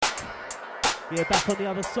Yeah, back on the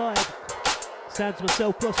other side. Sounds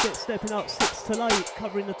myself, Prospect stepping up 6 till 8,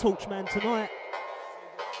 covering the Torchman tonight.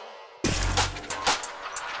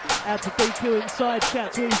 Out to DQ inside,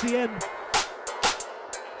 shout to Easy M.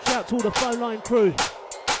 Shout to all the phone line crew.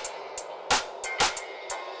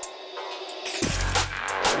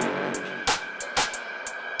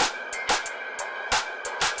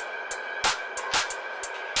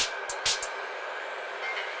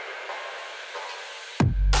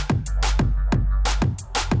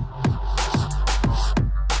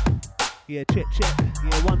 Yeah, check.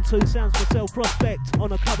 Yeah, 1, 2, sounds myself, Prospect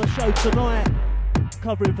on a cover show tonight.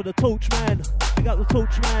 Covering for the Torchman. Big up the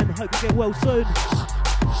Torchman, hope you get well soon.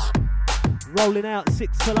 Rolling out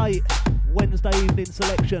 6 till 8, Wednesday evening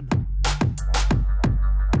selection.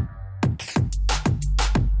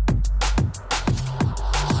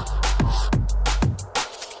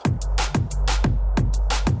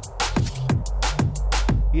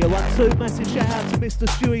 Yeah, 1, 2, massive shout out to Mr.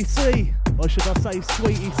 Stewie C, or should I say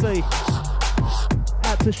Sweetie C.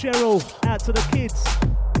 Out to Cheryl, out to the kids.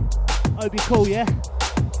 Hope you're cool, yeah?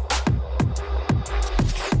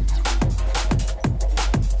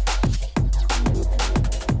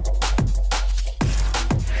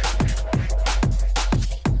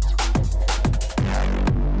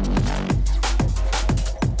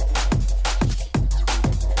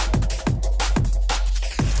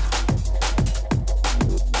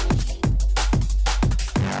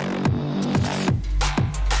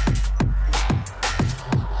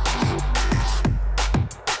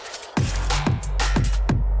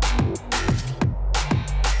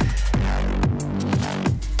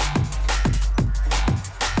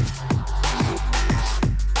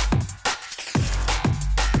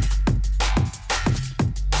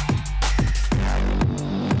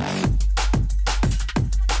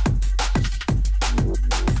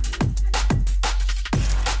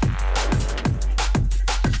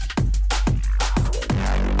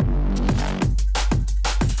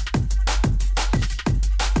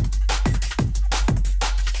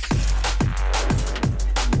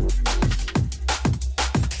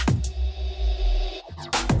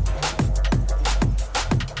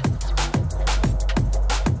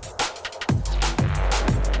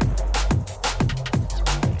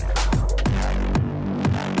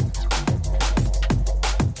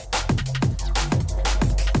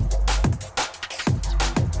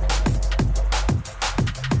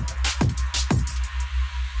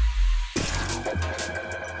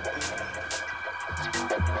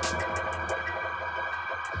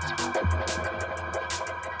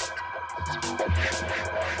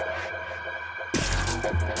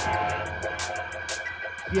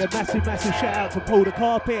 Yeah, massive shout out to Paul the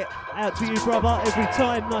Carpet. Out to you, brother, every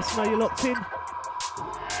time. Nice to know you're locked in.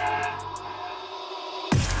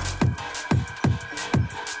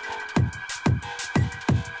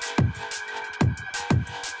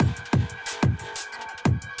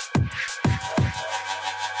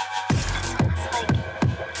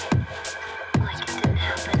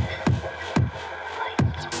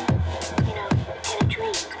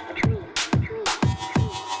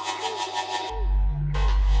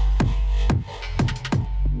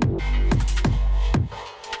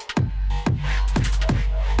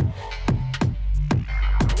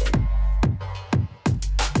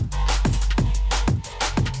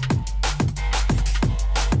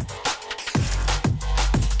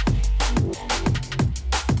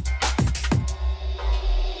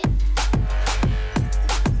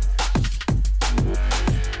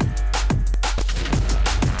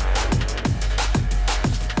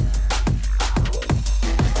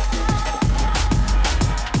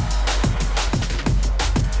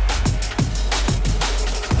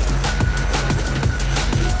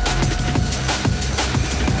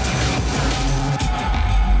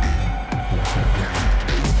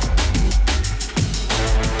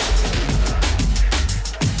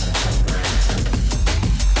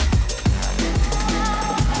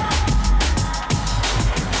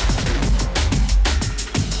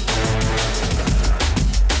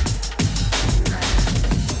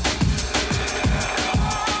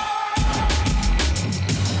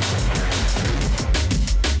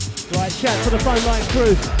 Shout to the phone line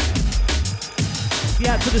crew.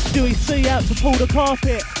 Yeah, out to the Stewie C, out to Paul the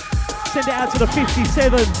Carpet. Send it out to the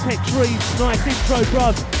 57. Text reads, nice intro,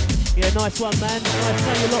 bruv. Yeah, nice one, man. Nice to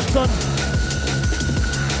know you're locked on.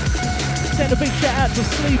 Send a big shout out to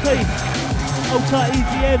Sleepy. Old tight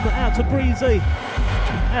Easy M, out to Breezy.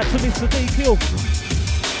 Out to Mr. DQ.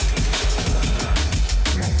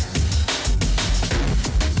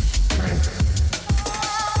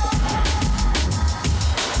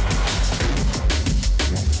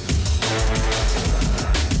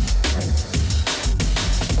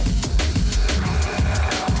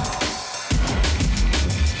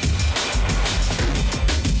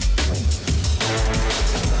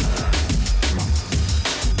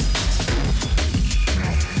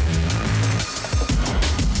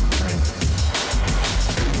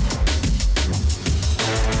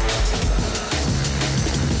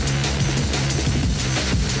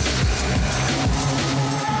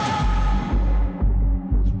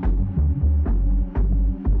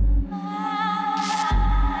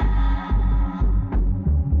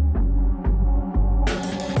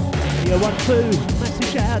 2. Massive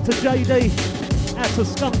shout out to JD. Out to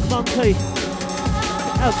Skunk Monkey.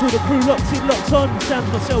 Out to all the crew locked in, locked on.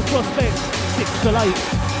 Sounds myself Prospect. 6 till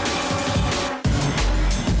 8.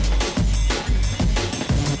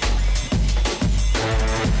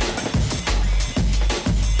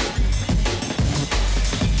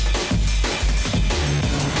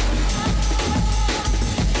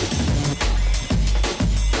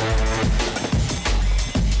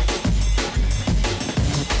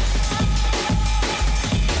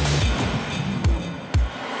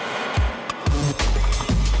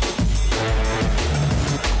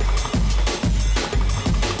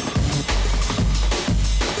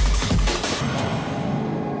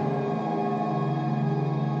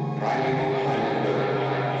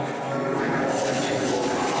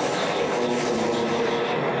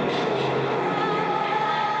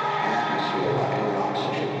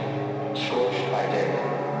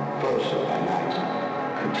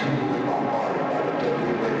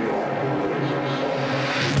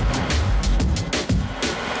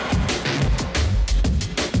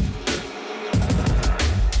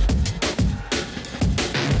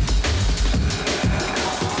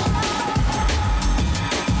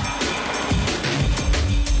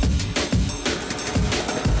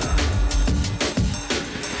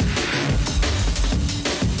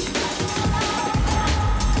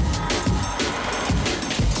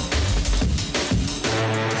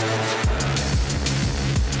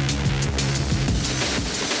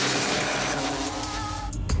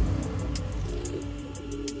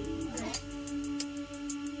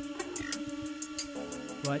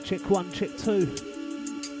 Right, check 1, check 2.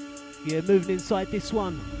 Yeah, moving inside this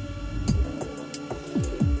one.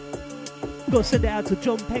 Got to send it out to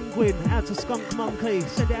John Penguin, out to Skunk Monkey,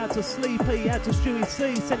 send it out to Sleepy, out to Stewie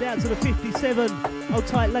C, send it out to the 57. Hold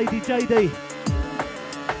tight, Lady JD.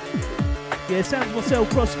 Yeah, sounds myself,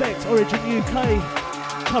 Prospect, Origin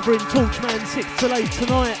UK, covering Torchman 6 till 8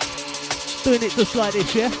 tonight. Doing it just like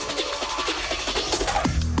this, yeah?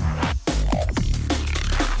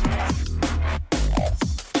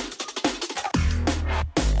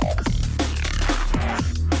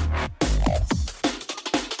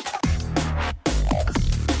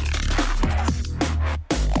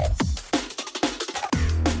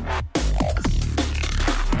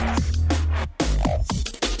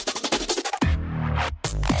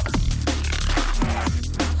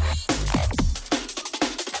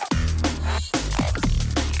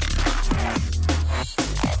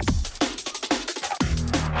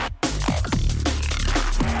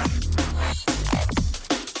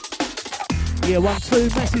 Yeah, 1, 2,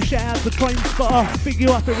 massive shout out to Train Spotter. Big you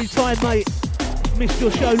up every time, mate. Missed your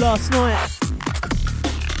show last night.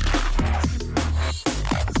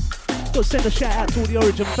 Got to send a shout out to all the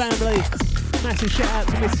Origin family. Massive shout out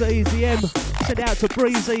to Mr. Easy M. Send it out to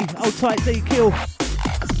Breezy, Hold Tight D Kill.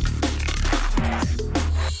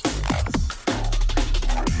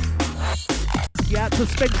 Yeah, out to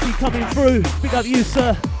Spency coming through. Big up you,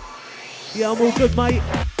 sir. Yeah, I'm all good, mate.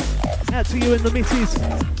 Out to you and the missus.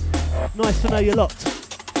 Nice to know you're locked.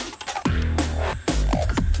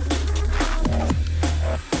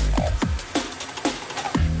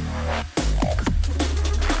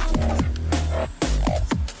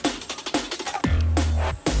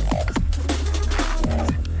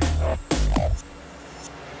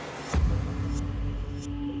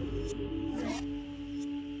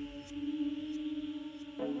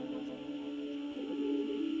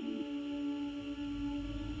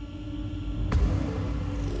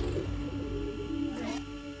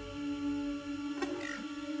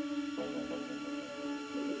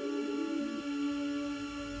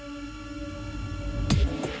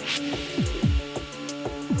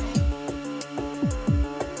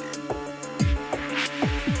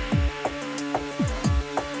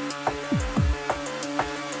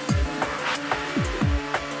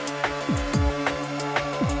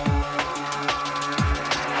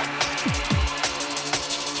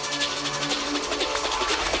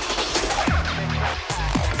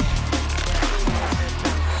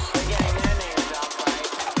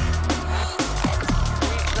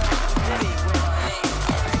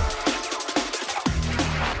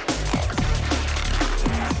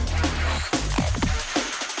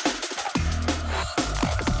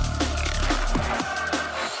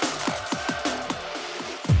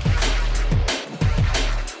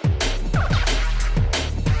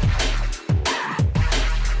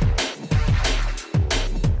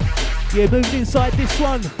 Yeah, moving inside this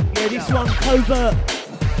one. Yeah, this one, Covert.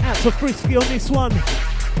 Out to Frisky on this one.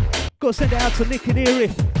 Got to send it out to Nick and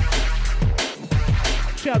Erith.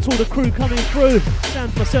 Shout out to all the crew coming through.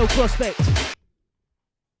 Sounds myself, Prospect.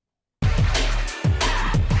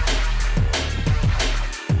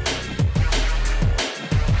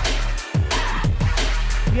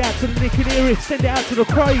 to the Nick and Iris, send it out to the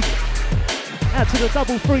Craig, out to the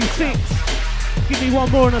 336. Give me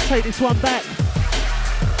one more and I'll take this one back.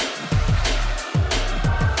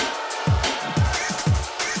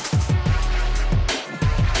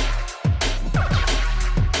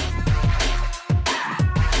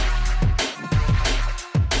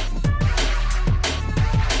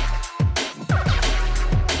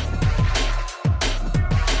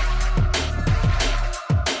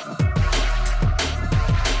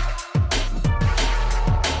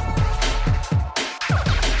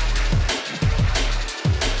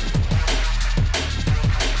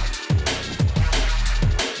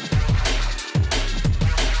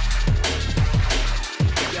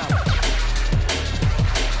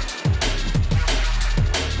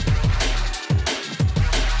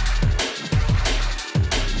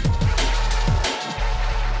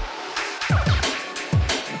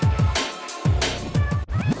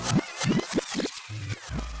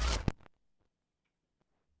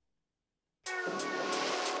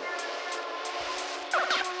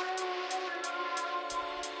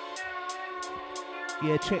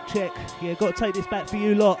 Yeah, check. Yeah, got to take this back for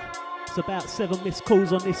you lot. It's about 7 missed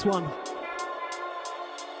calls on this one.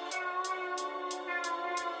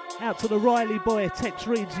 Out to the Riley boy, text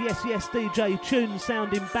reads, yes, DJ, tune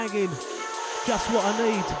sounding banging, just what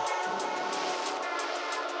I need.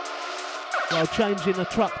 While changing a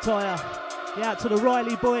truck tyre. Yeah, out to the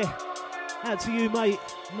Riley boy, out to you mate,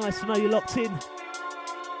 nice to know you're locked in.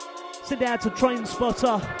 Send it out to Train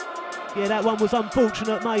Spotter. Yeah, that one was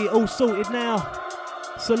unfortunate mate, all sorted now.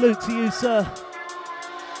 Salute to you, sir.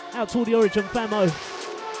 Out to all the Origin famo.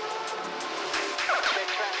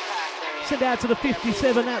 Send it out to the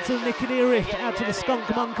 57, out to the Nick and Erith, out to the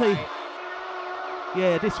Skunk Monkey.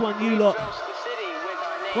 Yeah, this one you lot.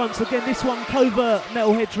 Once again, this one Covert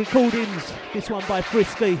Metalheads Recordings. This one by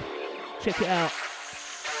Frisky. Check it out.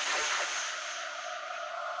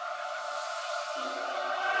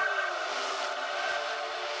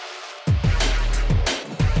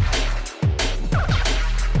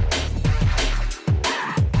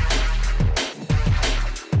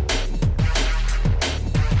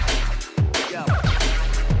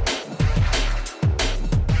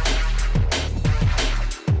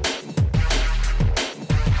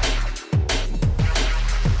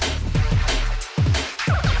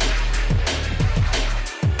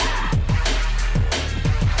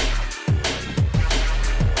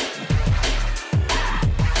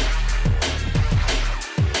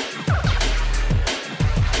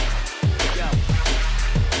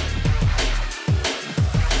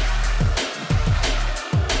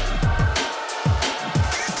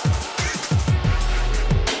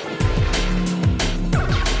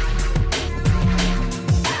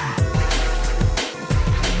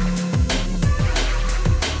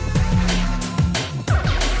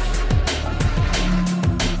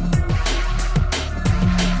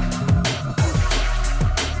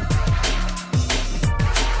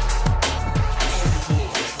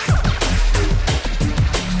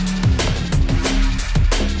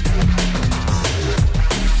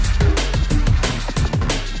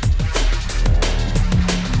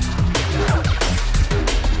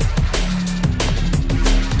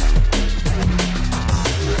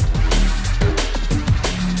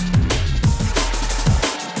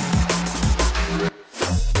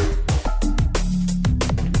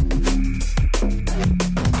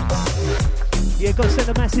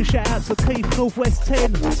 Shout out to Keith Northwest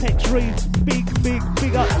 10, text reads, big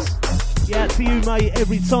ups. Yeah, out to you mate,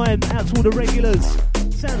 every time, out to all the regulars.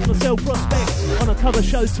 Sounds myself Prospect on a cover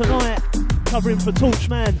show tonight, covering for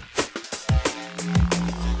Torchman.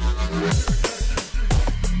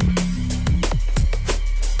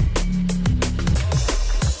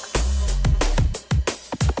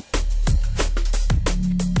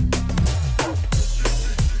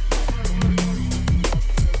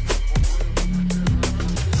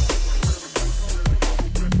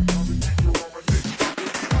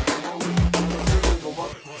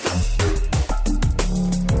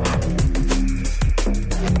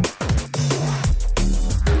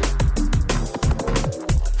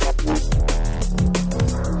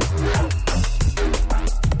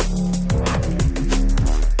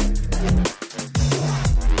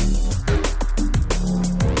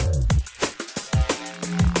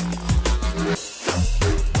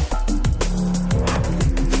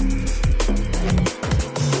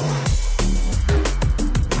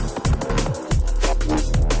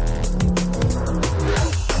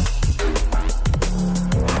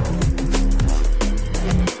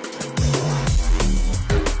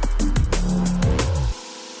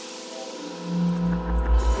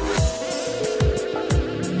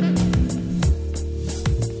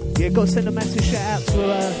 Got to send a massive shout out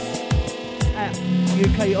to at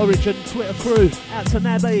UK Origin Twitter crew. Out to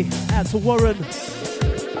Nabby, out to Warren.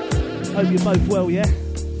 Hope you're both well, yeah?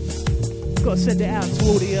 Got to send it out to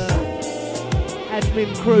all the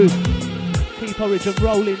admin crew. Keep Origin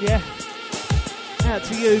rolling, yeah? Out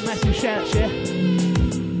to you, massive shouts, yeah?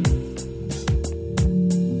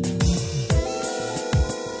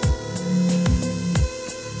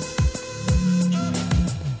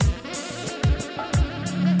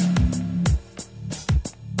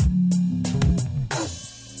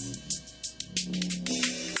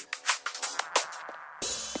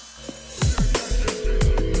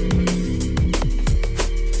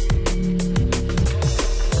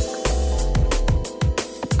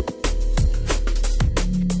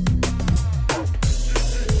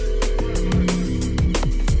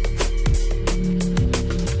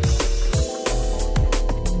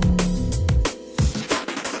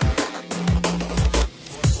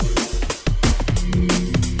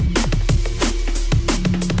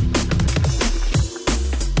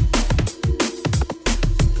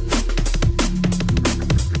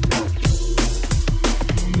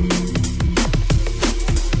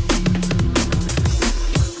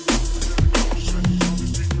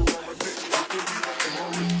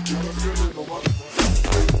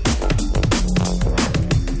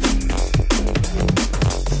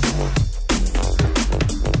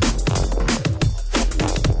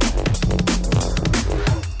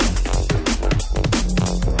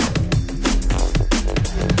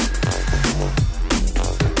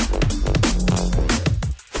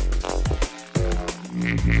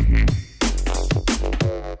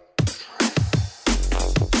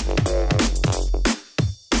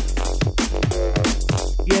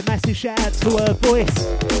 Shout out to her voice.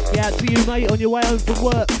 Yeah, out to you, mate, on your way home from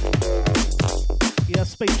work. Yeah, I'll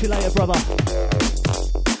speak to you later, brother.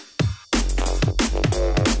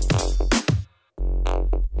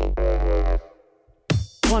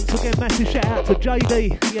 Once again, massive shout out to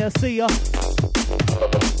JD. Yeah, see ya.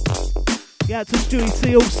 Yeah, out to Stewie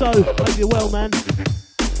C also. Hope you're well, man.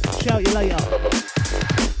 Shout you later.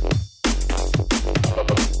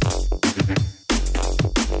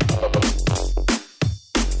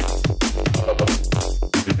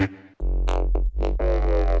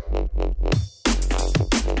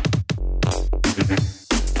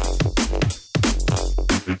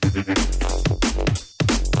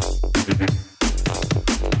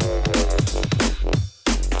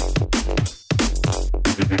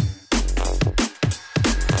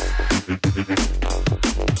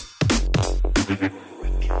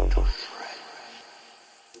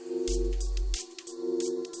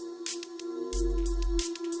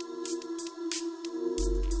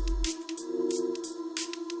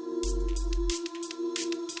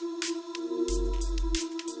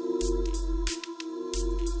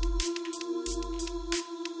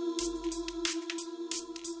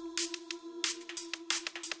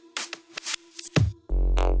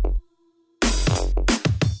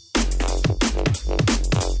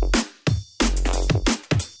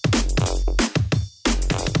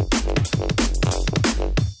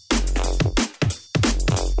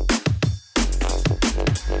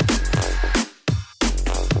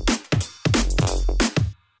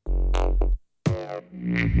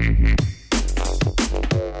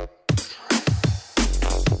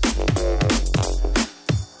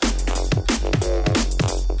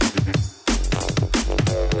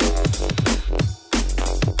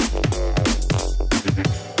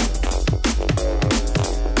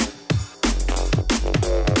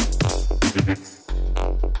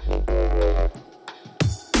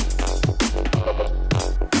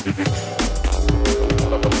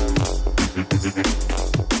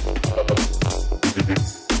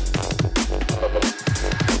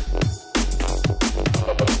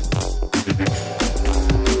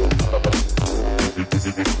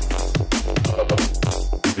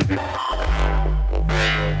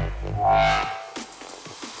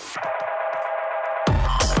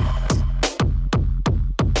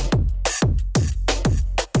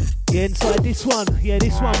 Yeah, inside this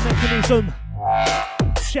one, Mechanism.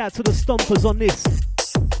 Shout out to the stompers on this.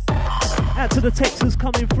 Out to the Texans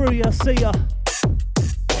coming through, yeah, see ya.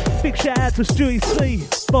 Big shout out to Stewie C,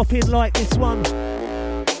 bopping like this one.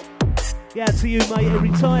 Yeah, to you, mate,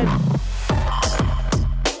 every time.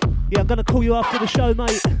 Yeah, I'm gonna call you after the show,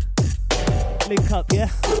 mate. Link up, yeah?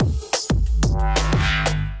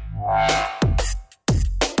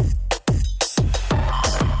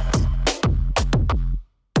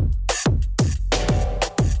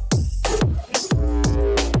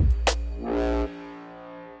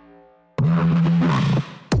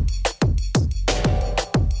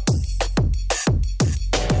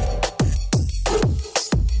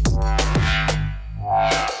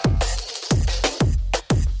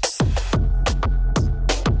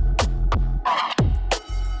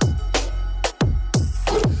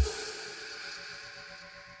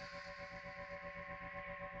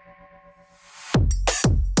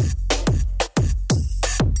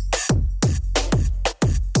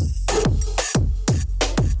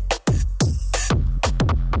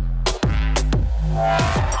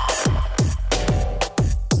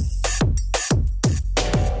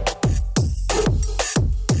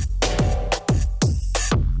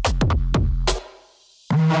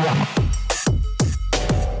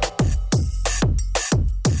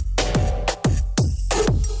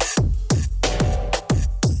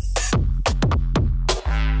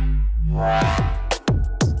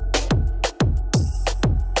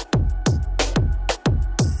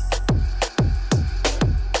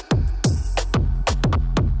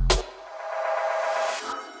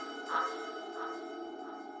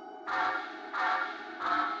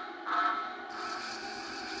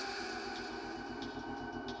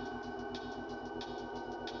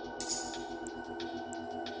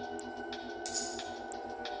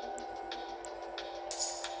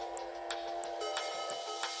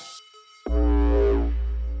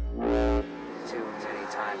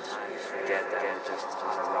 forget that we're just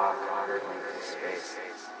on a rock hurtling through space.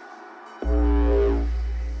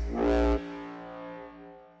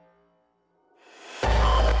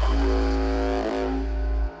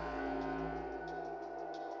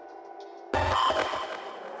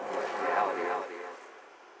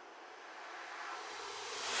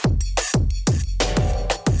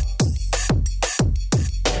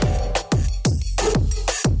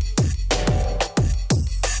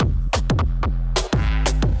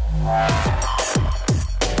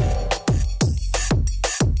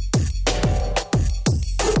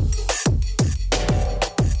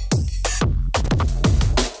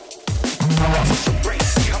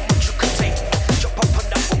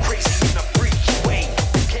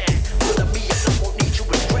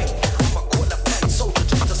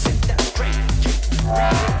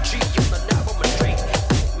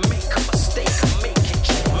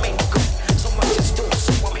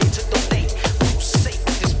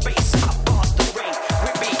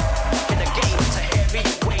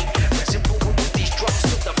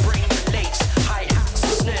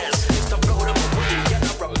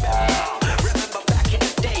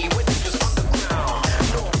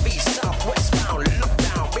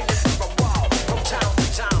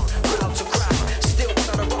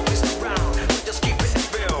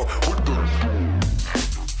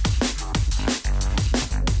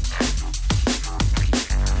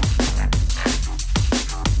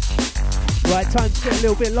 Time to get a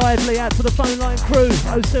little bit lively. Out to the phone line crew.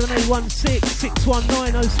 07816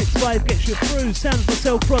 619 065 gets you through. Sounds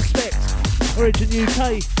myself Prospect, Origin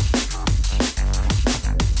UK.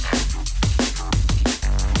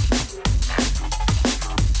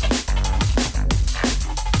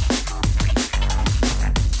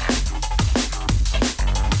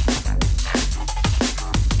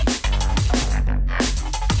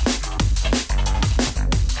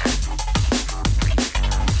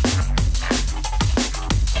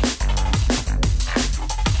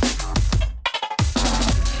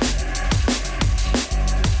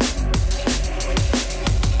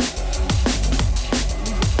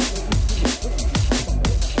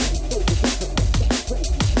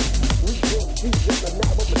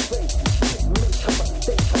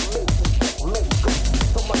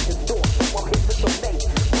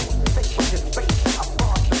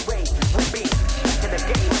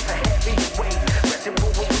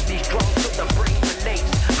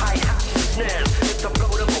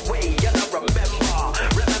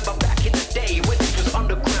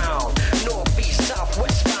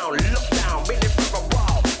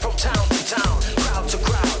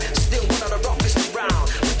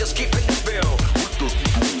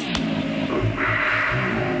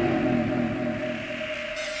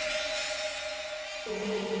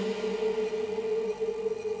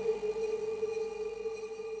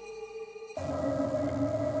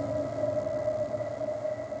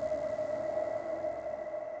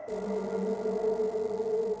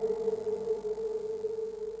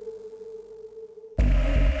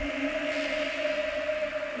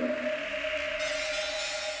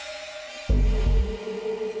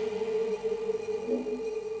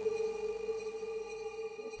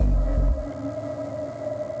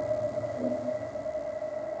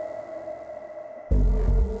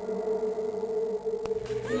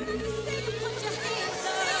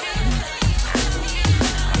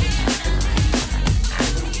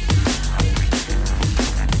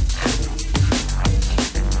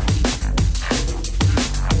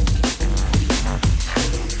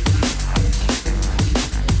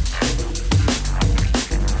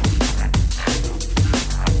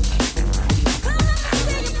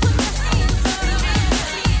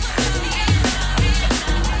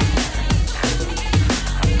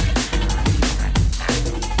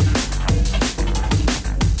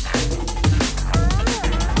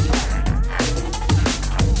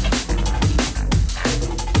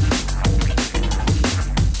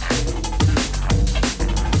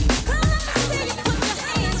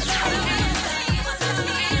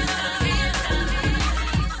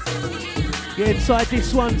 Inside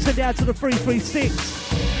this one, send it out to the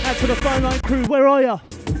 336, out to the phone line crew, where are ya?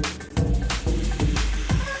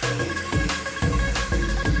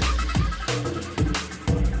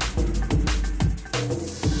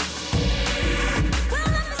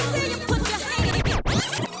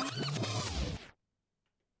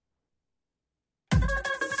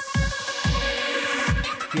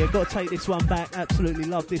 Yeah, got to take this one back, absolutely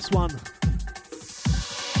love this one.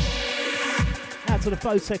 Out to the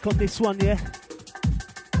Fosec on this one, yeah?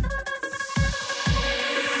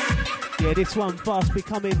 Yeah, this one fast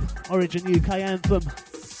becoming Origin UK anthem.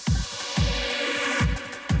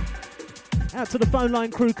 Out to the phone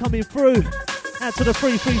line crew coming through. Out to the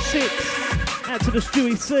 336. Out to the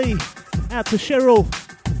Stewie C. Out to Cheryl.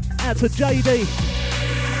 Out to JD.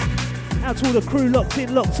 Out to all the crew locked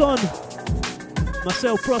in, locked on.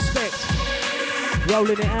 Myself, Prospect.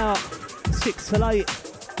 Rolling it out. 6 till 8.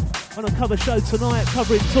 On a cover show tonight,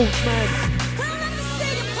 covering Torchman.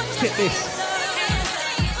 Check this.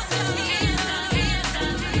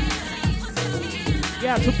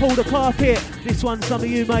 Yeah, out to Paul the Carpet. This one, some of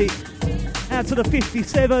you, mate. Out to the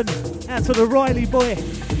 57. Out to the Riley boy.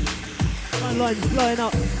 Phone lines blowing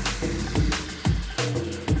up.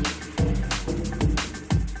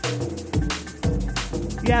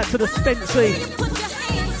 Yeah, out to the Spency.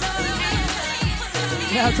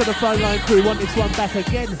 Yeah, out to the phone line crew. Want this one back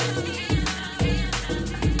again?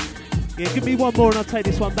 Yeah, give me one more and I'll take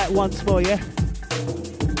this one back once more, yeah?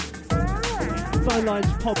 Phone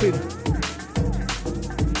lines popping.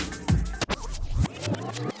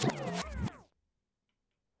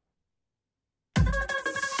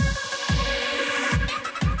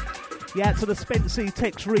 Yeah, out to the Spency,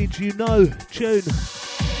 text reads, you know, tune.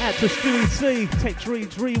 Out to Stewie C, text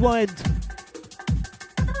reads, rewind.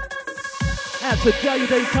 Out to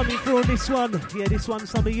JD coming through on this one. Yeah, this one,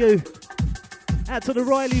 some of you. Out to the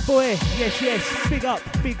Riley boy. Yes, yes. Big up,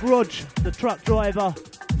 Big Rog, the truck driver.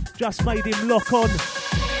 Just made him lock on.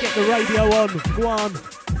 Get the radio on. Go on.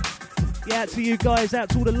 Yeah, out to you guys. Out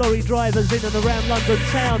to all the lorry drivers in and around London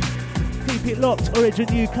town. Keep it locked.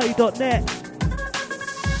 OriginUK.net.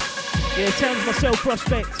 Yeah, sounds myself,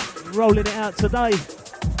 Prospect. Rolling it out today.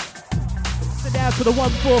 Send it out to the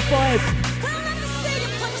 145.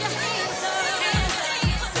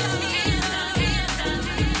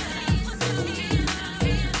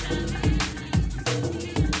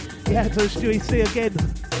 Yeah, to the Stewie C again.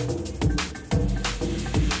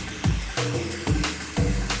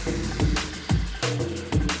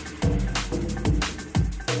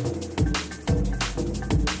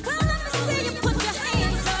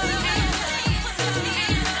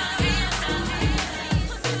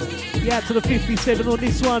 Yeah, to the 57 on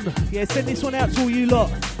this one. Yeah, send this one out to all you lot.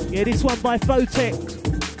 Yeah, this one by Photech.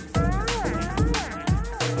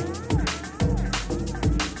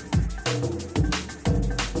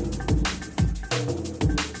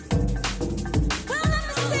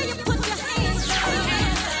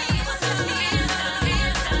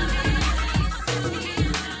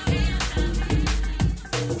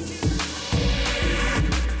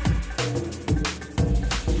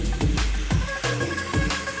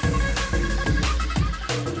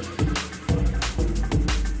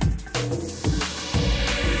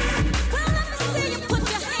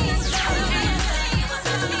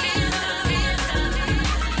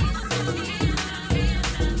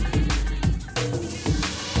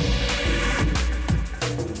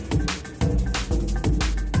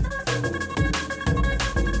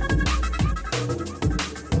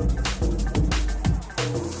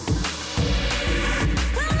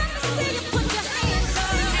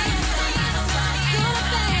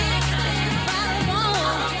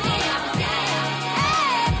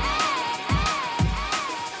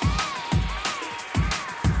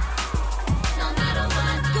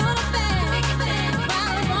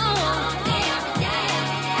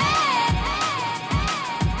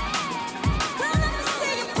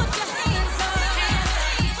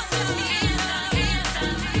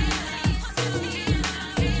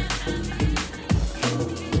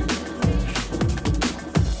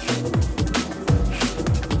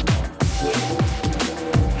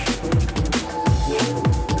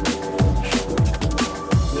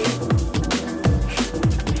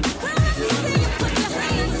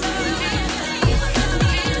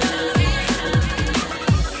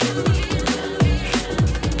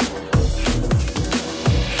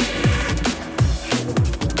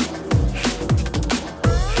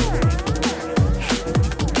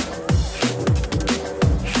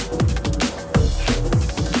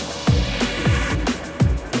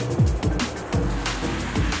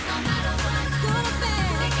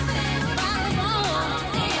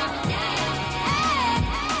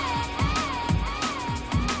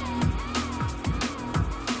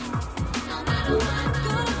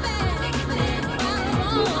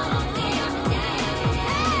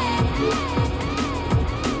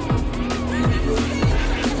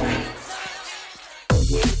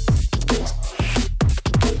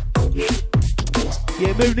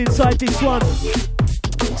 Moving inside this one.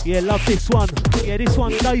 Yeah, love this one. Yeah, this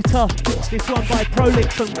one later. This one by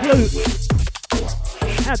Prolix and Clue.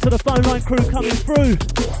 Out to the phone line crew coming through.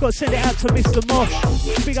 Got to send it out to Mr.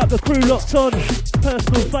 Mosh. Big up the crew locked on.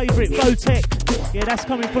 Personal favourite, Votech. Yeah, that's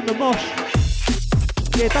coming from the Mosh.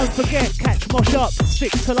 Yeah, don't forget, catch Mosh up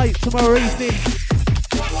 6 till 8 tomorrow evening.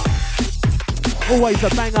 always a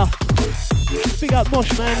banger. Big up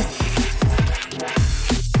Mosh, man.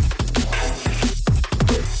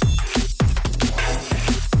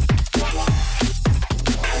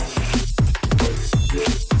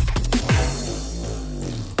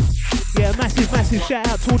 Yeah, massive shout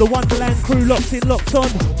out to all the Wonderland crew locked in, locked on.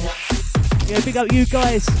 Yeah, big up you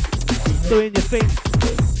guys doing your thing.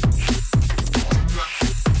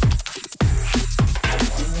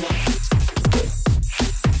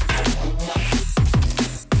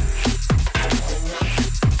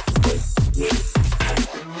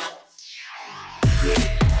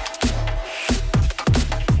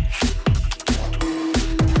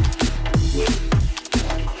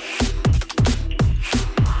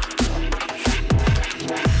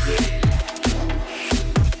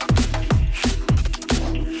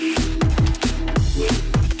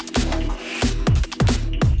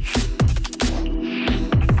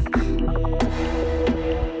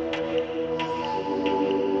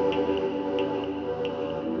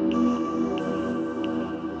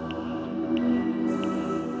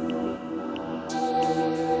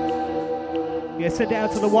 Send it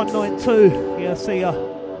out to the 192. Yeah, I see ya.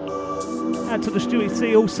 Out to the Stewie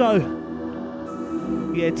C also.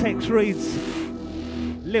 Yeah, text reads,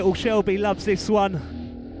 Little Shelby loves this one.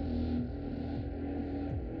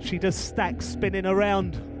 She does stacks spinning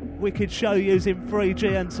around. Wicked show using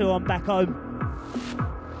 3G until I'm back home.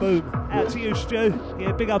 Boom. Out to you, Stu.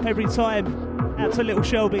 Yeah, big up every time. Out to Little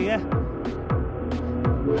Shelby, yeah?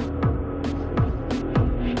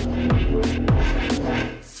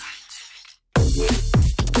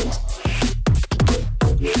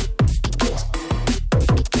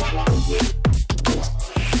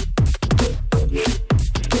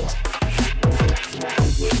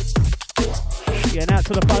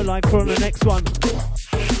 To the phone line for the next one.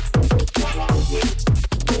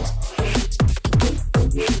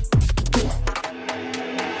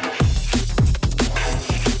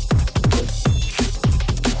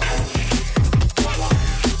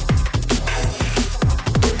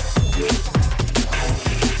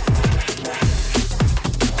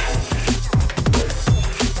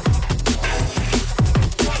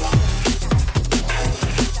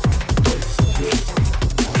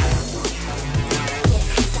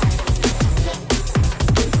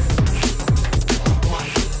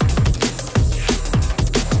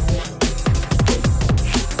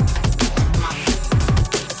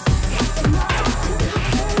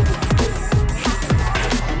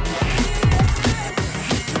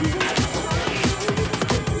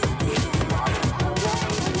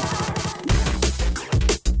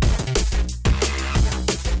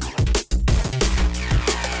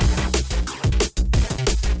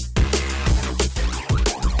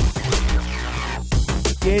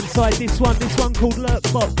 Inside this one called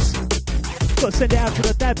Lurkbox. Got to send it out to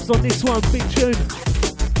the dabs on this one, big tune.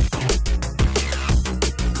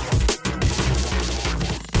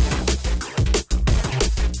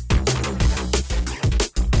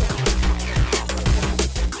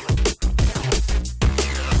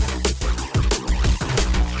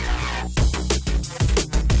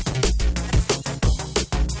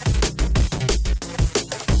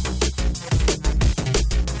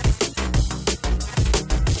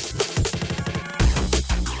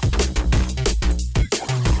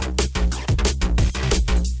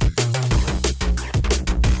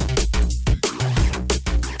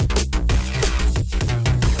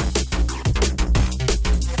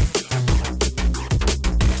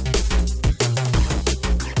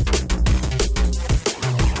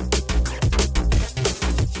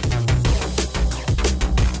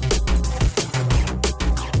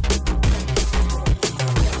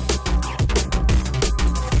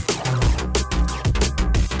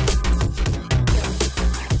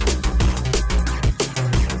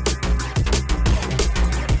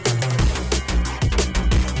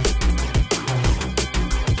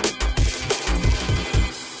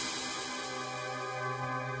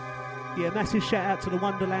 Massive shout out to the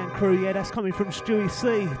Wonderland crew. Yeah, that's coming from Stewie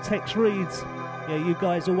C. Tex reads, yeah, you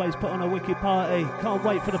guys always put on a wicked party. Can't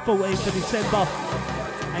wait for the 14th of December.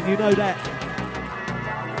 And you know that.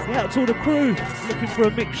 Yeah, out to all the crew looking for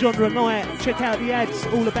a mixed genre night. Check out the ads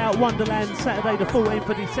all about Wonderland Saturday the 14th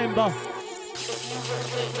of December.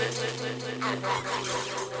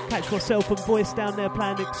 Catch myself and Voice down there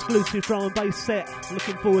playing an exclusive drum and bass set.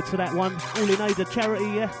 Looking forward to that one. All in aid of charity,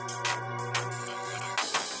 yeah.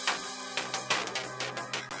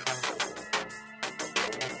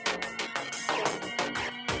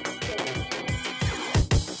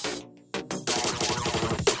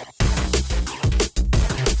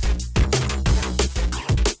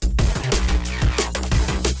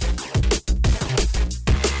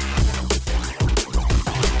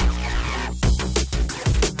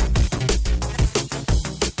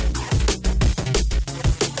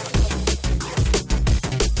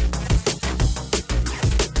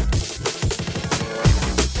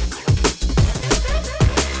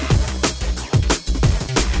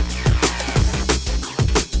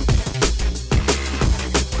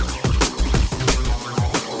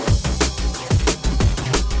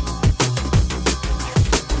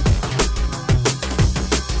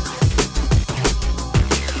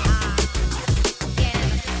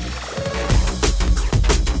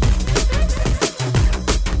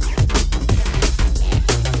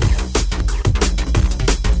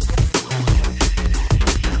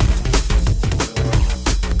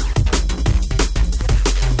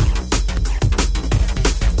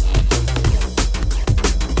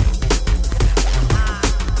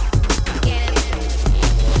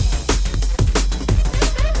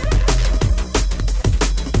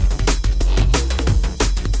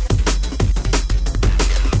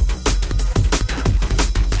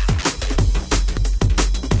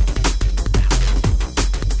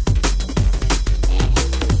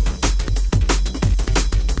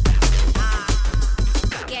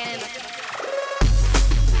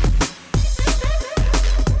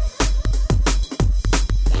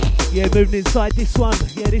 moving inside this one.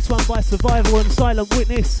 Yeah, this one by Survival and Silent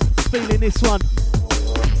Witness. Feeling this one.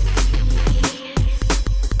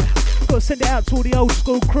 Gotta send it out to all the old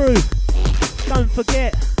school crew. Don't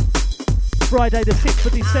forget, Friday the 6th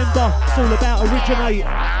of December, it's all about Originate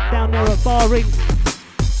down there at Bar Inc.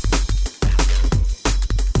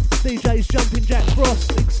 DJs Jumping Jack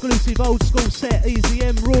Frost, exclusive old school set, Easy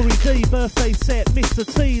M, Rory D, birthday set, Mr.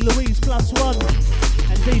 T, Louise Plus One,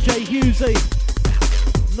 and DJ Husey.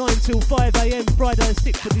 9 till 5 AM, Friday the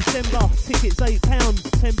 6th of December. Tickets £8,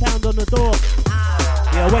 £10 on the door.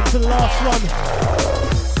 Yeah, I went to the last one,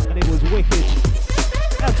 and it was wicked.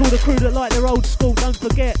 Out to all the crew that like their old school, don't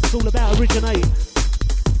forget, it's all about Originate.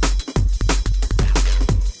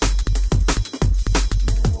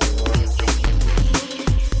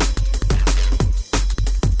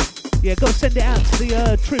 Yeah, gotta send it out to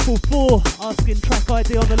the 444, asking track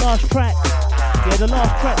ID on the last track. Yeah, the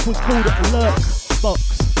last track was called Lurk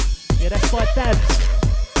Box. Yeah, that's by Dabs.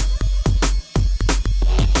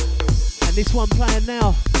 And this one playing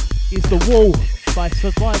now is The Wall by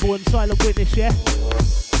Survival and Silent Witness, yeah?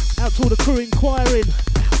 Out to all the crew inquiring,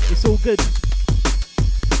 it's all good.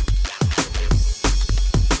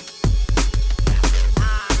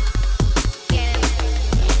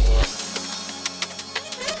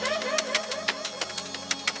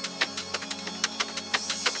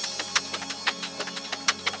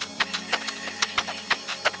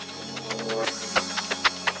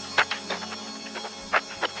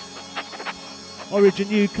 Origin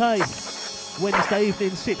UK, Wednesday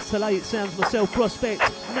evening 6 till 8, sounds myself Prospect.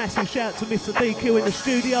 Massive shout to Mr. DQ in the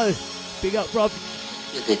studio. Big up, Rob.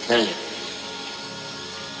 Did they tell you?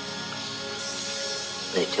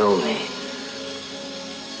 They told me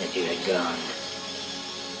that you had gone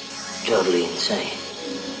totally insane.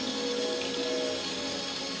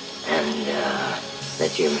 And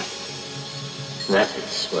that your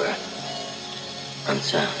methods were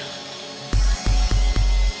unsound.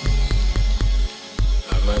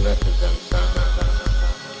 My methods unsound.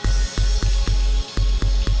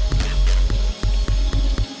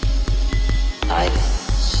 I didn't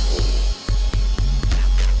see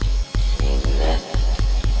any method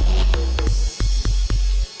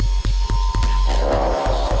at all.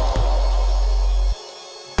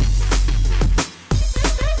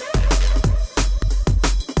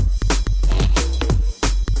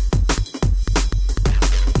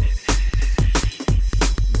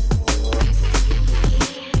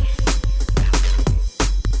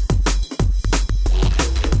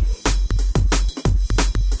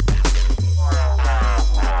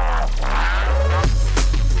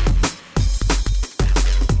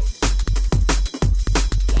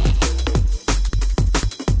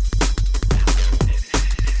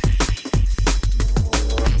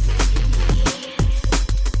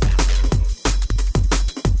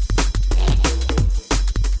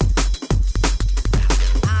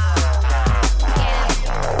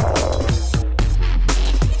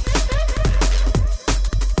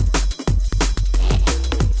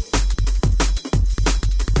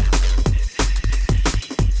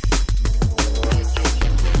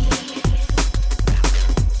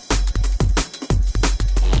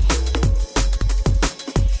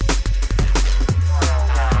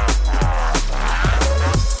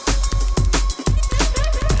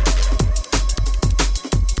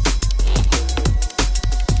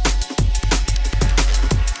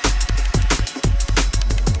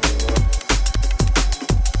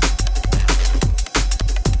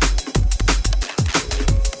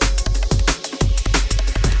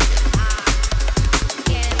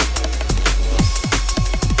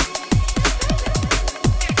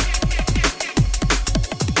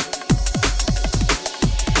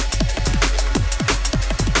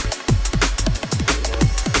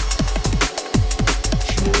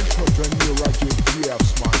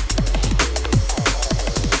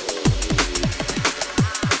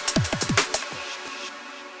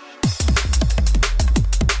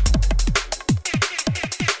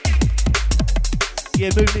 Yeah,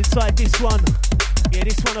 moving inside this one. Yeah,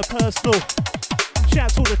 this one a personal. Shout out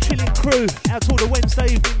to all the chilling crew, out to all the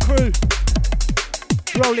Wednesday evening crew.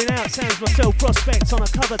 Rolling out, sounds myself Prospect on a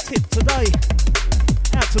cover tip today.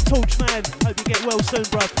 Out to Torchman, hope you get well soon,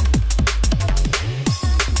 bruv.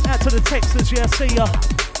 Out to the Texans, yeah, see ya.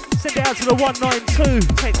 Send it out to the 192,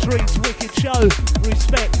 text reads Wicked Show,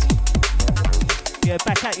 respect. Yeah,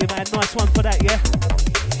 back at you, man, nice one for that, yeah.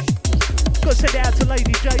 Got to send it out to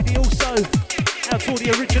Lady JD also. Out to all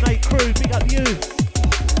the Originate crew, big up you.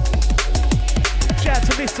 Shout out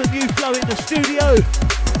to Mr. New Flow in the studio.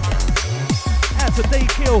 Out to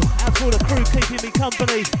D-Kill, out to all the crew keeping me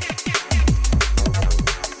company.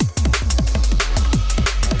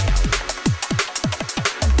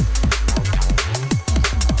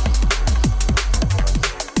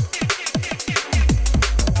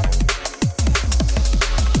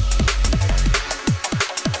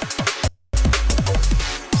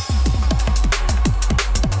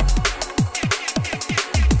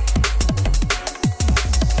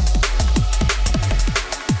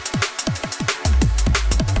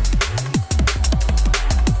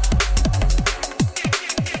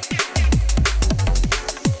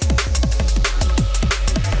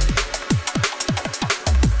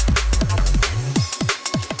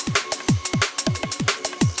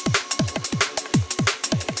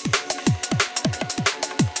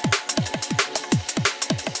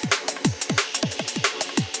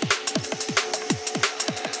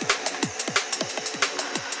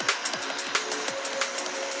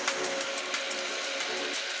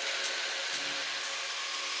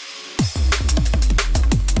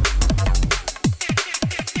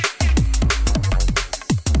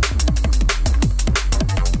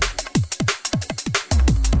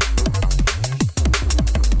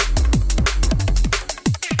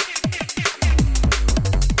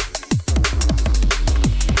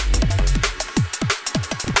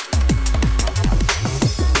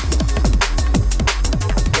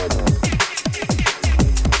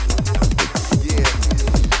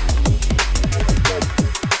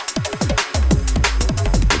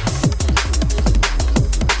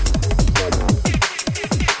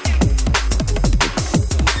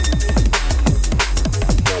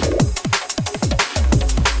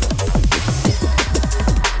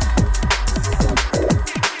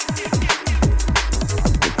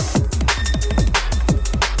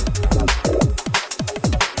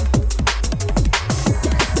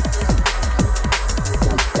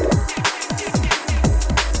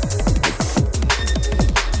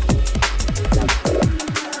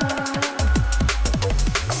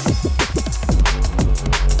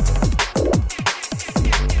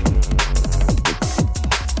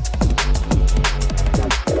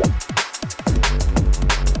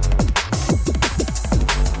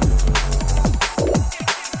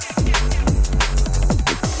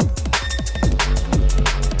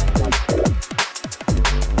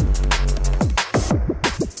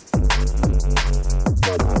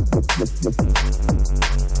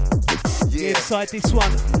 B-side, this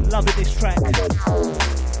one. Loving this track.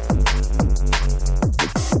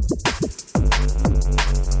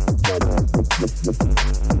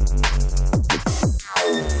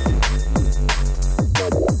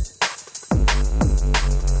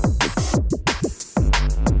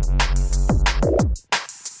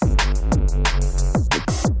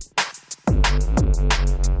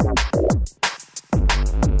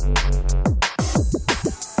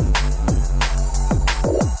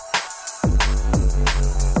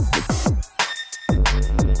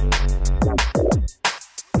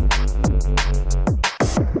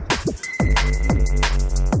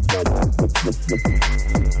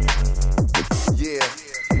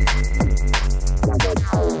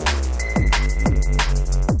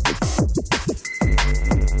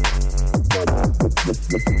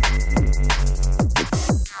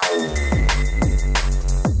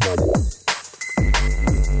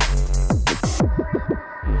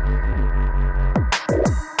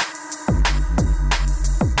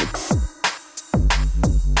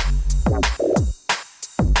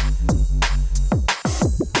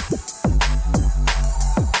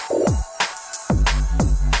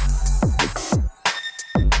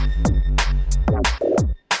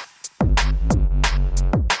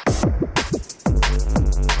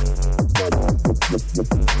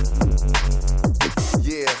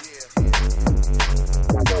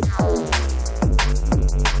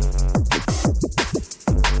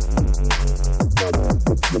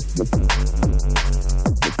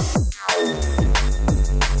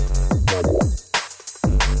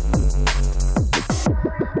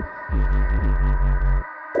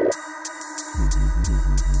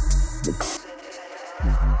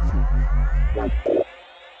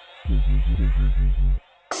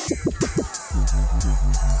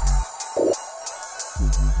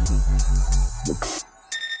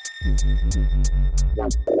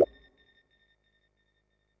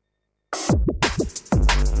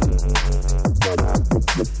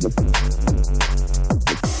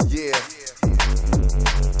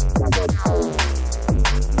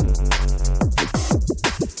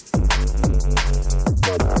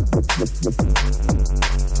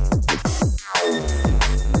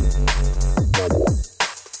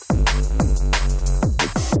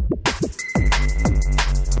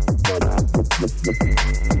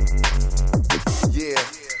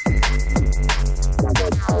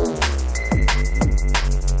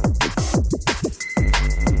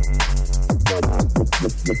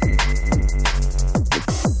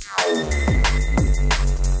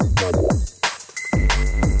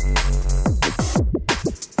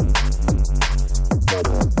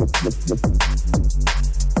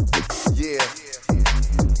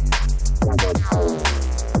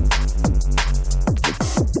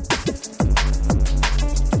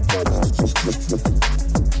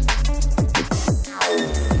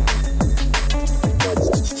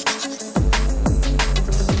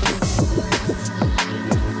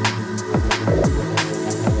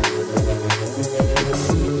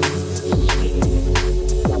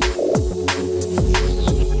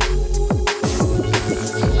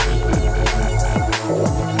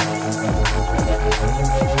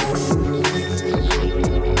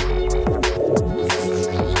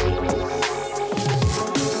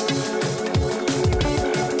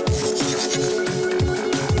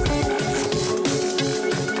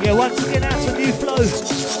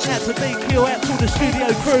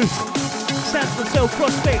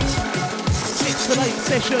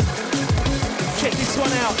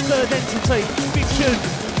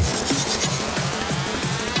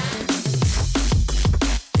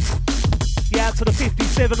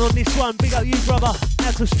 On this one, big up you brother,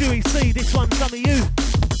 out to Stewie C, this one some of you.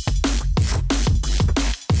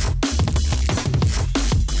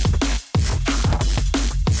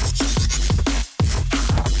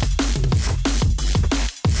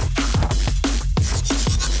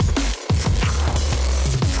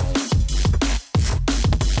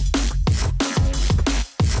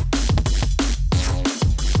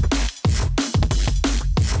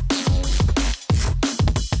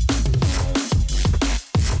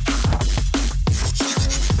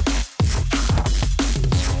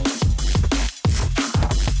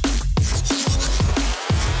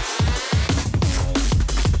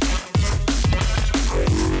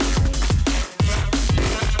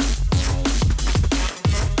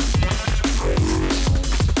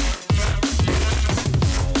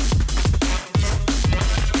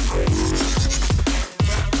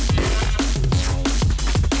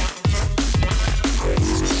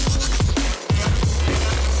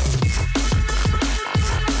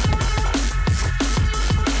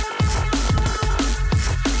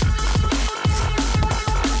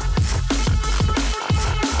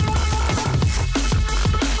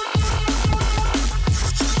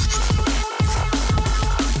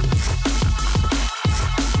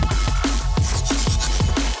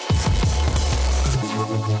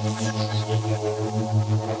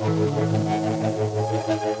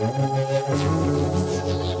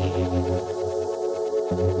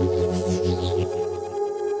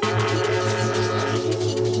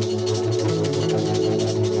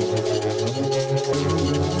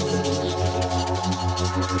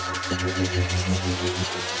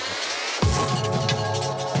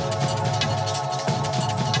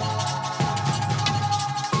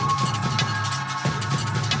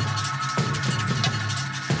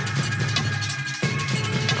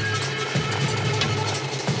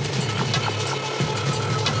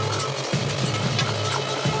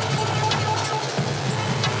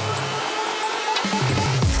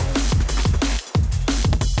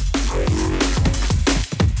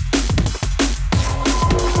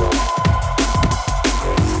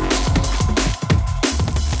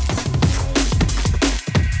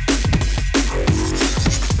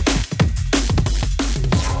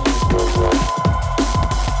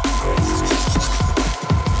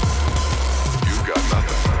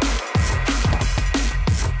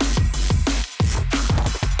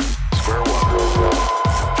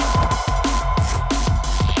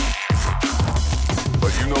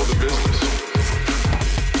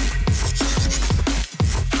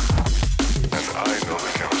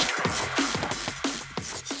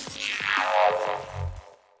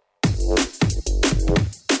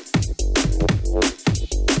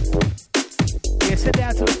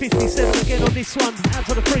 Out to the 57 again on this one. Out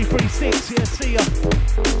to the 336. Yeah, see ya.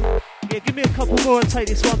 Yeah, give me a couple more and take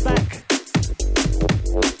this one back.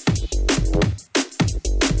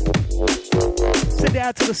 Send it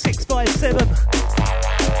out to the 657.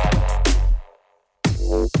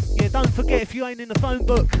 Yeah, don't forget, if you ain't in the phone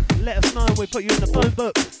book, let us know and we'll put you in the phone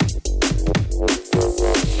book.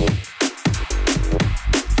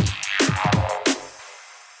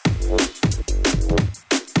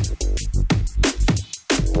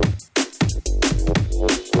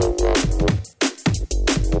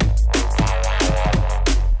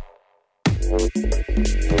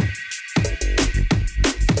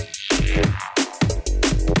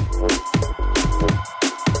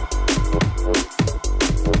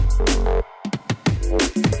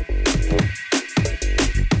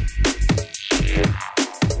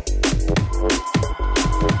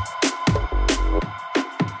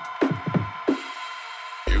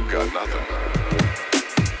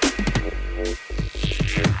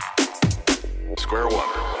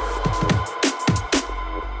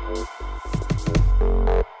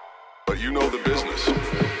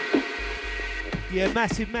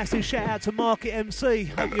 Massive shout out to Market MC.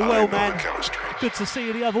 Hope you're well, man. Good to see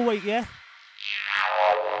you the other week, yeah?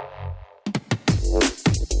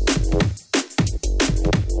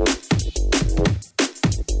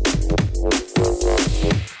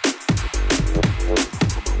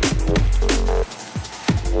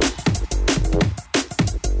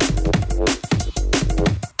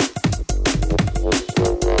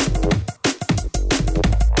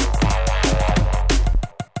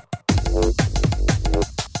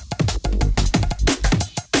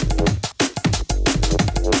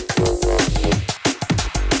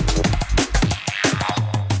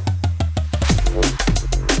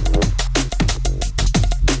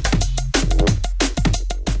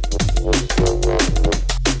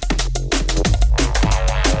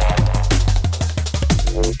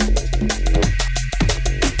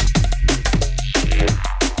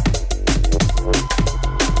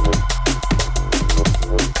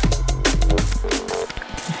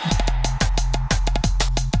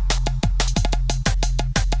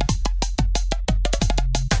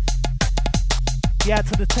 Yeah,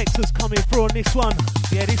 to the Texas coming through on this one.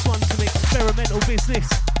 Yeah, this one's some experimental business.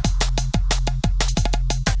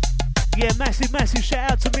 Yeah, massive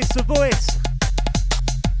shout out to Mr. Voice.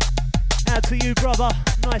 Out to you, brother.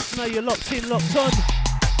 Nice to know you're locked in, locked on.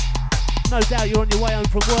 No doubt you're on your way home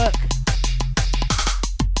from work.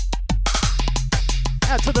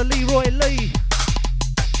 Out to the Leroy Lee.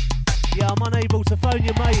 Yeah, I'm unable to phone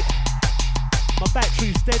you, mate. My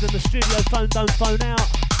battery's dead and the studio phone don't phone out.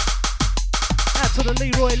 Out to the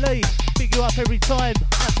Leroy Lee, big you up every time.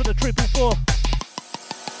 Out to the 444.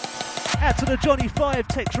 Out to the Johnny 5,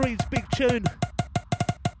 text reads big tune.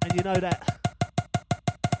 And you know that.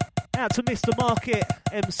 Out to Mr. Market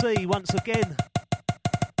MC once again.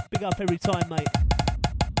 Big up every time, mate.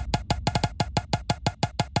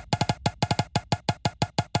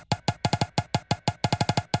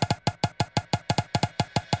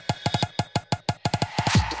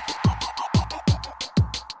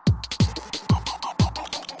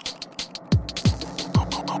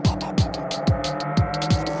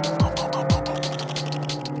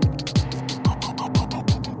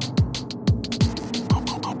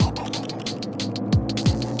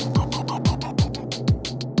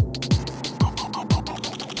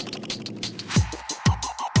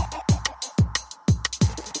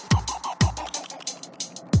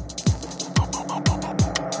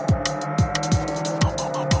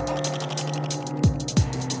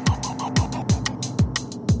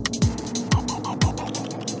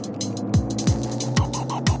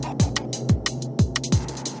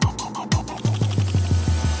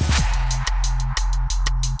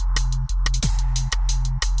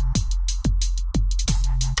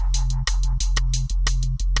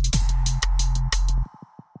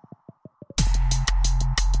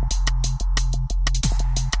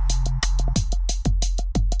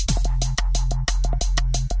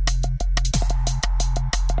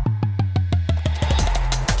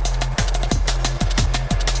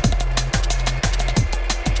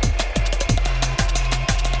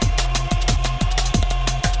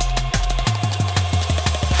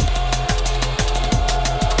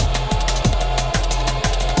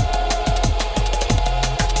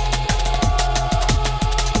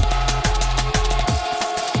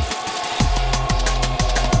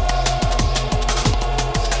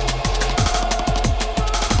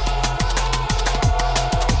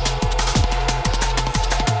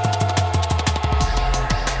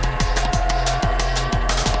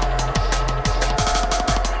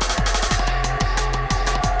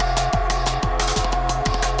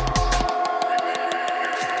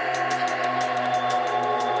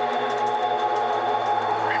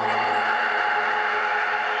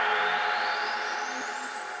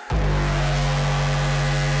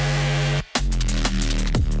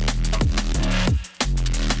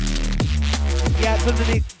 to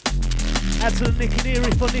the Nick. Out to the Nick and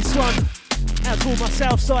Erif on this one. Out to all my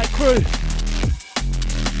Southside crew.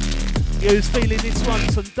 Who's feeling this one?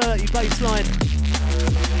 Some dirty bassline.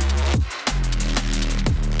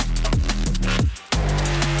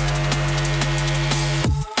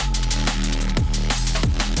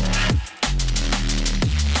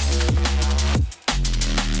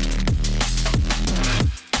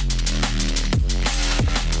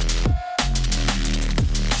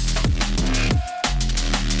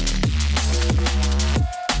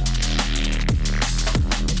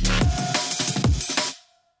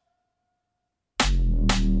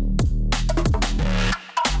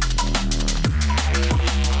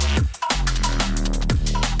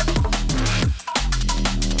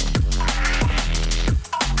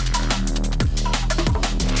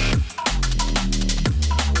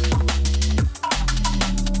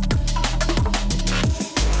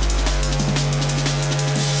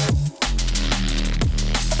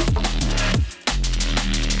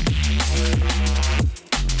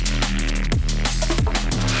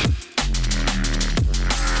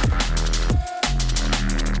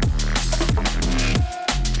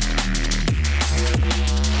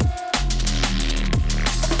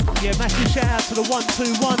 To the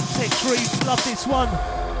 121 text reads, love this one.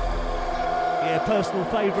 Yeah, personal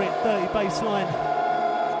favourite, dirty bassline.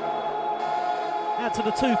 Out to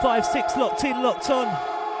the 256, locked in, locked on.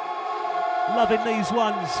 Loving these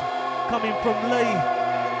ones, coming from Lee.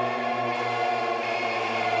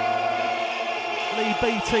 Lee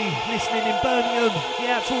Beatty, listening in Birmingham.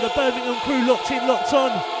 Yeah, out to all the Birmingham crew, locked in, locked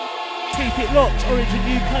on. Keep it locked,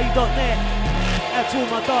 originuk.net. Out to all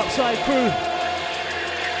my Dark Side crew.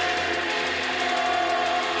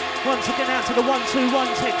 Once again out to the 121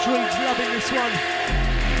 text reads, loving this one.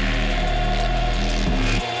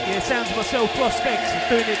 Yeah, sounds myself Prospects,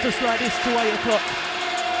 doing it just like this till 8 o'clock.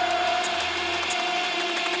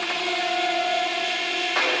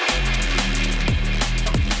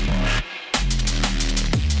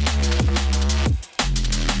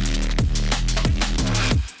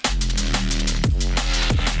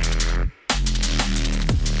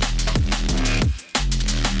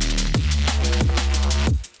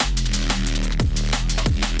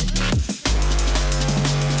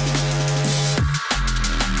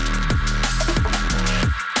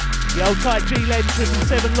 Old tight G-Len,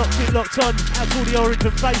 777, locked in, locked on. Out to all the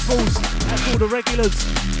Origin faithfuls, out to all the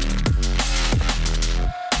regulars.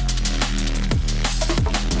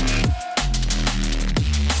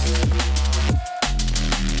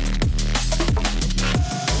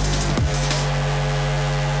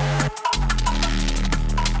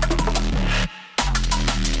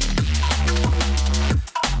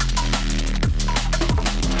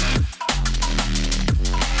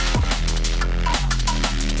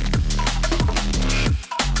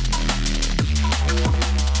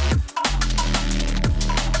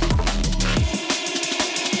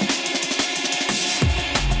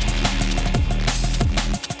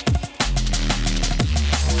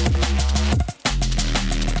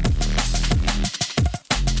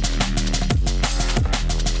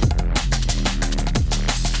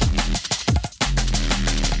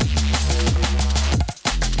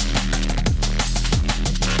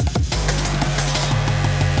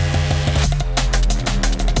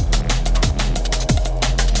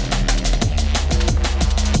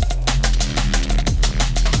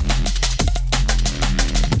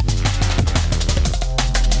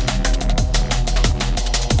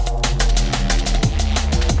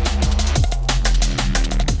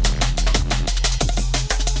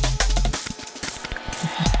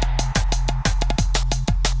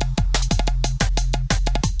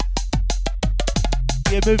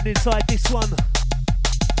 Moving inside this one,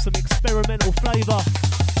 some experimental flavour.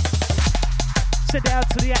 Send it out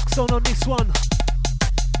to the Axon on this one.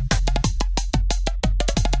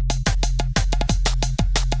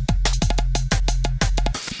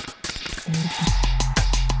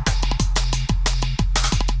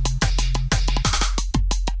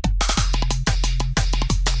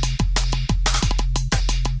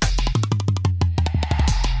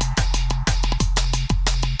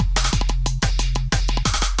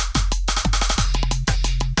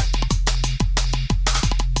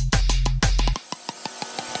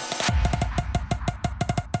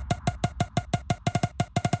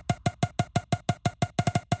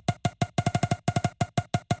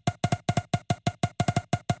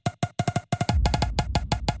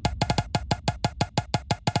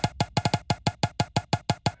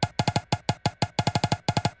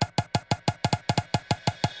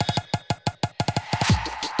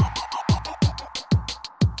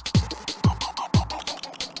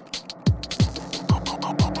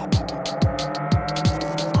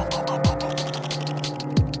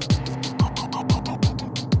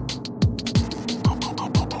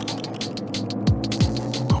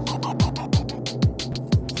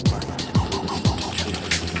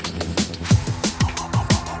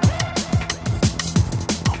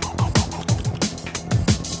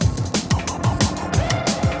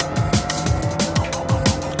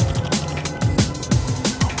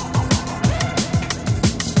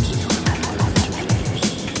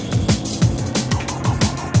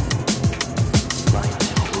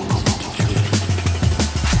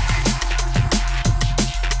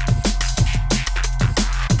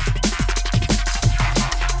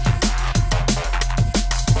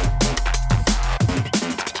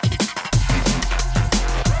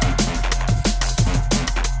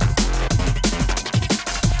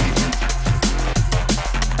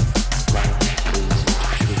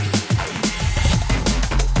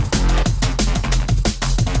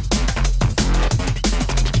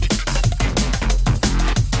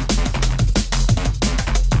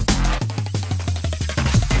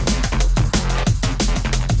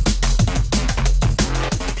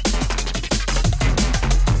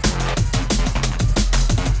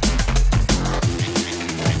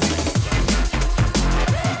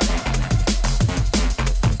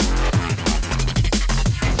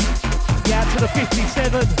 to the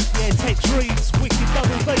 57. Yeah, text reads, wicked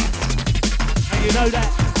double beats. And you know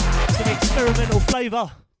that, some experimental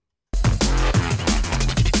flavour.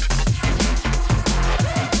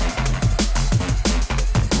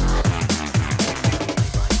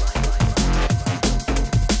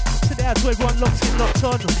 Send it out to everyone locked in, locked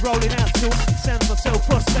on, rolling out to Sound of Myself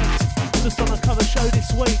Prospect. Just on a cover show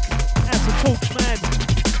this week. Out to Torchman.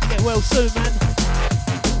 Get well soon, man.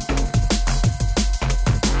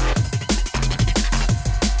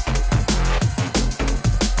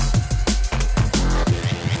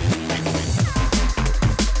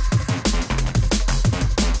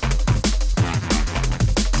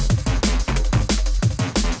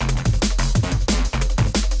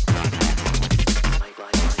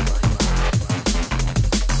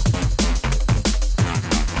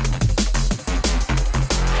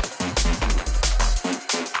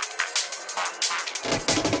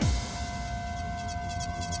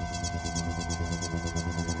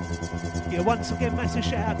 Once again, massive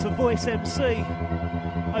shout out to Voice MC.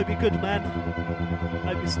 Hope you're good, man.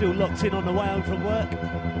 Hope you're still locked in on the way home from work.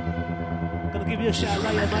 Gonna give you a shout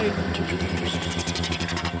later, mate.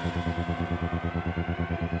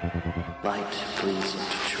 Light bleeds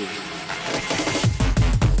into truth.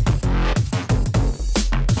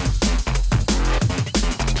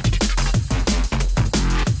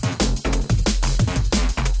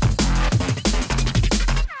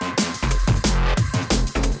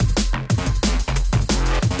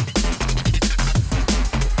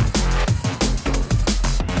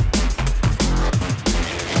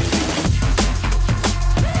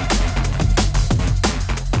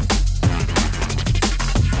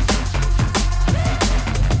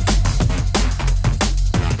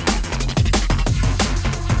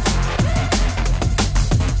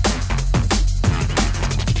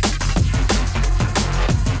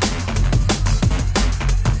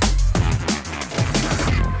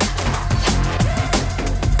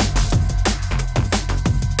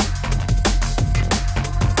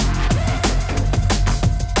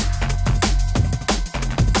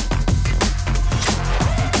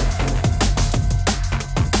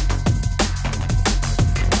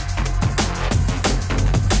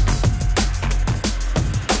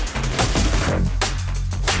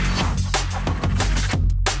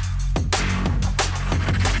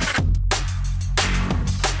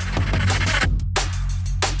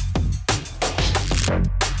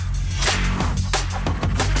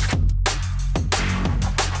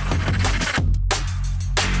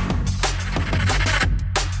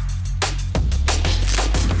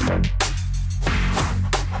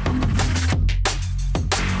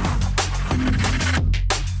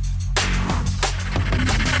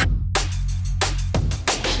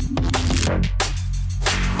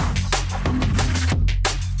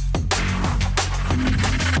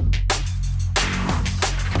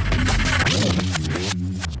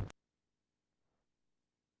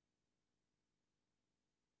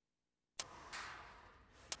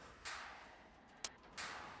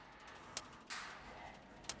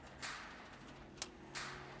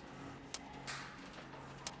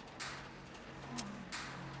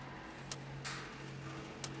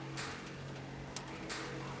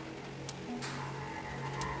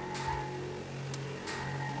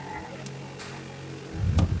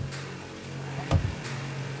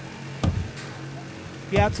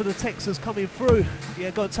 Yeah, out to the Texas coming through. Yeah,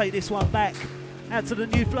 got to take this one back. Out to the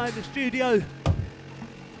new fly in the studio.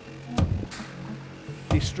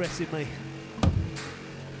 Distressing me.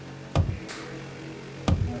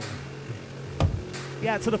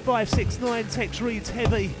 Yeah, out to the 569. Text reads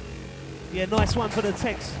heavy. Yeah, nice one for the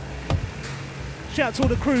text. Shout out to all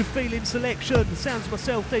the crew, Feeling Selection. Sounds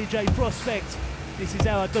myself, DJ Prospect. This is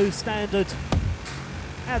how I do standard.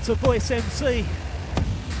 Out to Voice MC.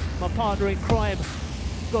 My partner in crime.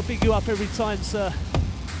 Got to big you up every time, sir.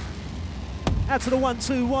 Out to the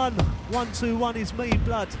 121. 121 is me,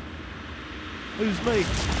 blood. Who's me?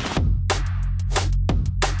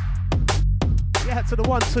 Yeah, out to the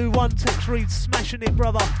 121. Text reads smashing it,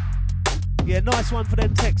 brother. Yeah, nice one for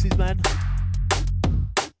them Texas, man.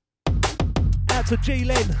 Out to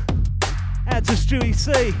G-Len. Out to Stewie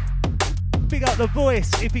C. Big up the Voice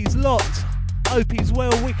if he's locked. Hope he's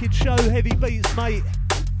well. Wicked show, heavy beats, mate.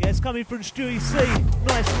 Yeah, it's coming from Stewie C.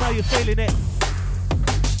 Nice to know you're feeling it.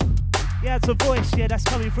 Yeah, it's a Voice. Yeah, that's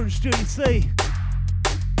coming from Stewie C.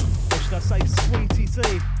 Or should I say Sweetie C?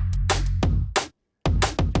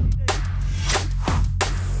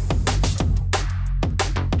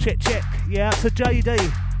 Check, check. Yeah, out to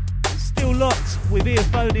JD. Still locked with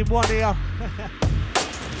earphone in one ear.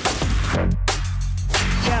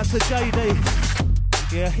 Yeah, out to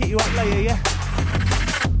JD. Yeah, hit you up later, yeah?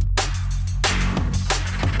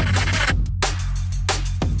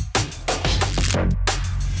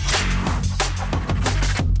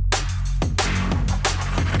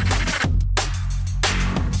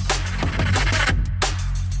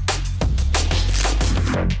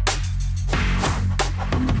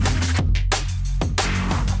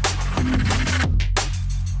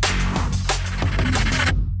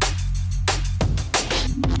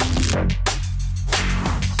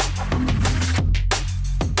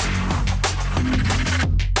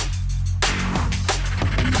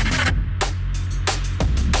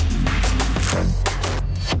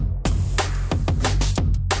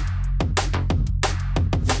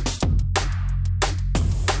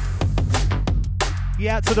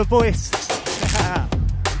 Yeah, out to the voice.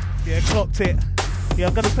 Yeah, clocked it. Yeah,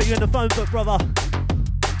 I'm gonna put you in the phone book, brother.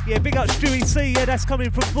 Yeah, big up Stewie C. Yeah, that's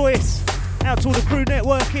coming from Voice. Out to all the crew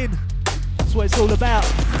networking. That's what it's all about.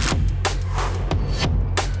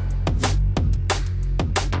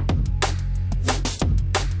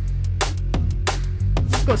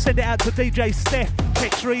 Got to send it out to DJ Steph.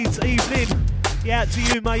 Text reads evening. Yeah, out to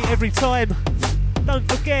you, mate, every time. Don't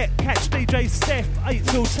forget, catch DJ Steph 8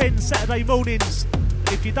 till 10 Saturday mornings.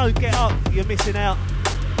 If you don't get up, you're missing out.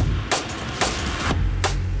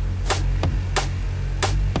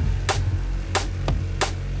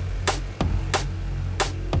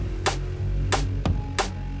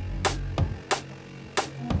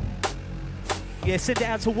 Yeah, send it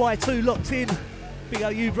out to Y2 locked in. Big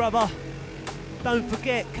up you, brother. Don't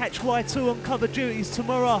forget, catch Y2 on cover duties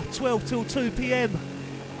tomorrow, 12 till 2 p.m.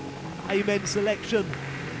 Amen selection.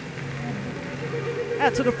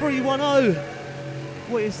 Out to the 310.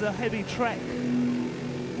 What is the heavy track?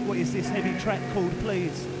 What is this heavy track called,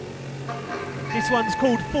 please? This one's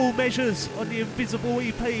called Full Measures on the Invisible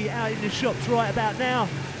EP, out in the shops right about now.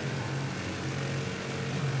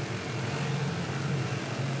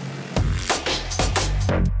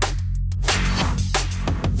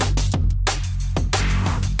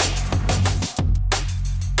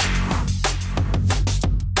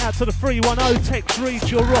 Out to the 310, text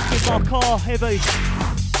reach, you're rocking my car heavy.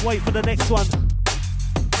 Wait for the next one.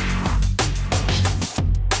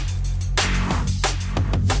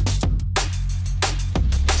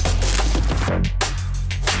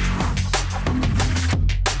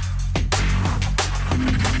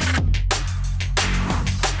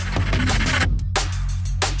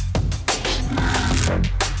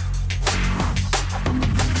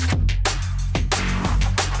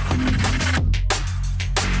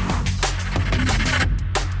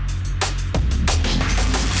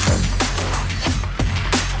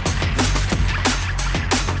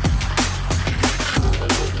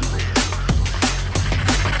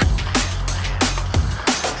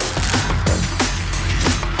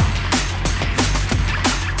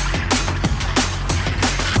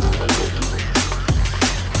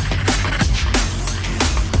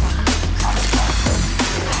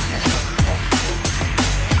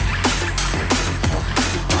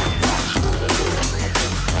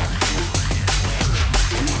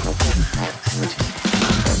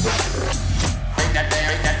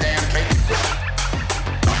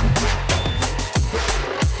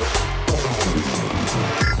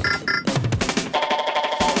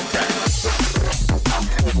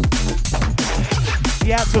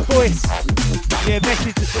 The voice, yeah,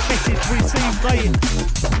 message received, mate.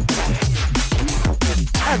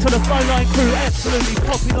 Out to the phone line crew, absolutely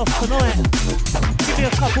popping off tonight. Give me a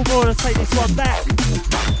couple more and take this one back.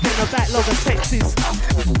 Getting a backlog of texts.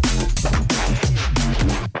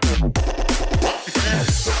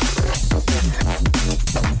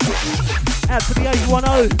 Out to the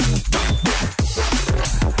 810.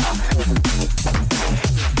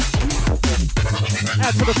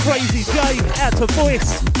 Out to the Crazy J, out to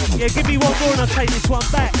Voice. Yeah, give me one more and I'll take this one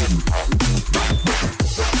back.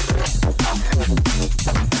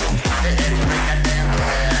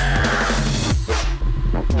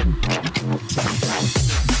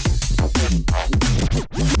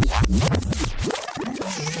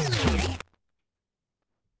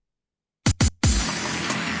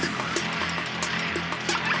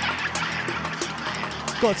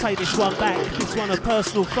 Gotta take this one back. This one a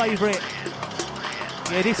personal favourite.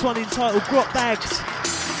 Yeah, this one entitled Grot Bags.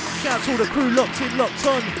 Shout out to all the crew locked in, locked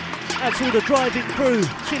on. Out to all the driving crew,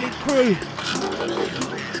 chilling crew.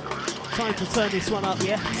 Time to turn this one up,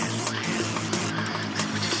 yeah?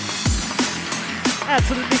 Out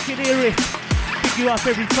to the Nick and Erith. Pick you up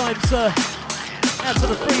every time, sir. Out to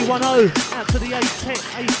the 310. Out to the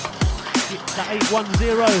 810.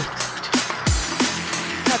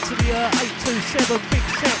 Out to the 827 Big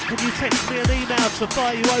Set. Can you text me an email to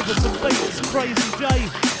buy you over some beats? Crazy J,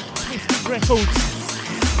 Twisted Records.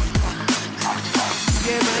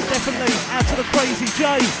 Yeah, man, definitely. Out to the Crazy J.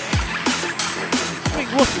 Think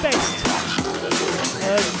what's best?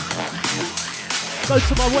 Go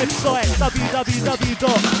to my website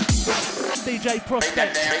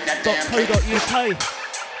www.djprospect.co.uk.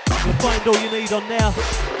 You'll find all you need on there.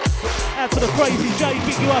 Out to the Crazy J,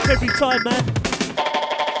 pick you up every time, man.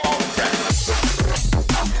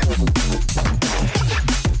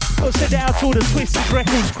 Gotta send it out to all the Twisted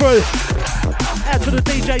Records crew. Out to the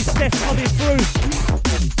DJ Steph coming through.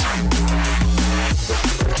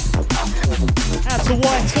 Out to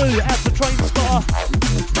Y2, out to Train Spotter.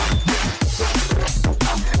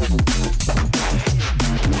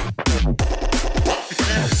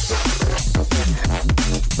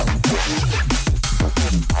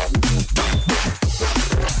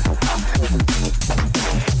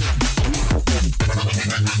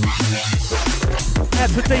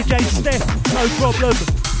 to DJ Steph, no problem.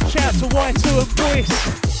 Shout to Y2 and Boyce.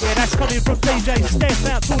 Yeah, that's coming from DJ Steph.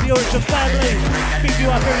 Out to all the Origin family. Big you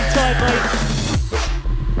up every time, mate.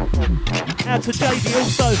 Out to JD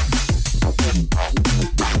also.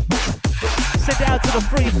 Send it out to the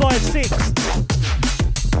 356.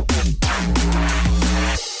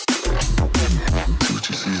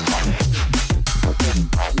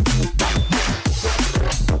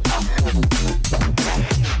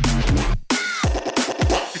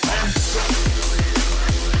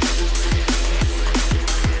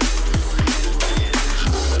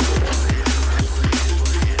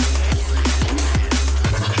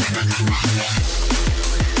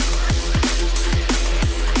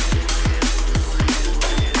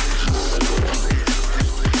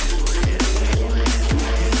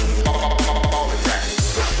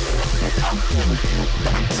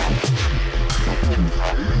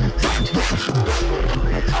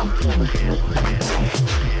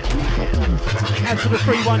 To the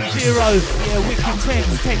 310, yeah, wicked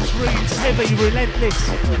text reads, heavy, relentless,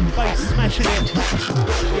 bass smashing it.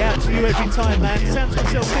 Yeah, out to you every time, man. Sounds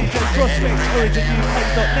myself, DJ Prospect,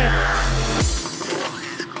 OriginUK.net.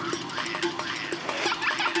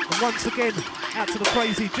 And once again, out to the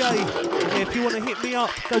Crazy J. Yeah, if you want to hit me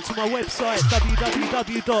up, go to my website,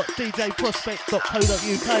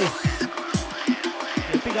 www.djprospect.co.uk.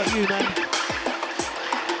 Yeah, big up you, man.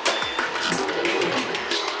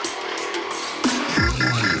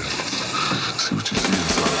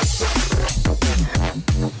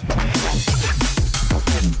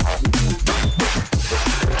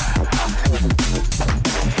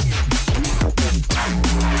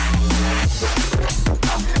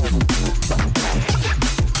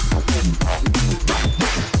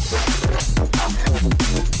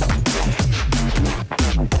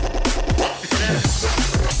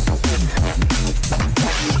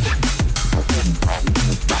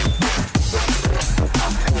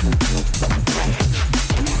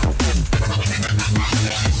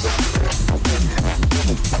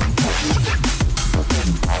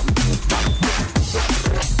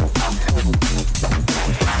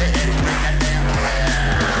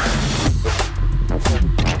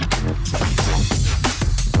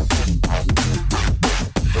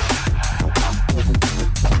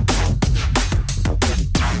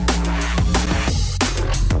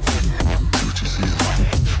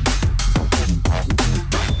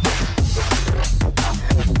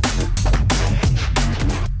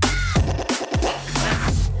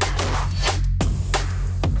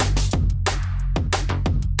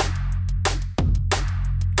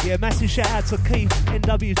 Massive shout out to Keith,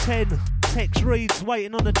 NW10. Tex reads,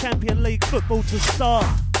 waiting on the Champion League football to start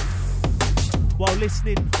while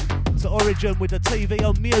listening to Origin with the TV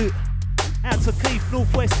on mute. Out to Keith,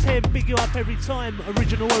 Northwest 10, big you up every time,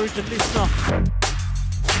 original Origin listener.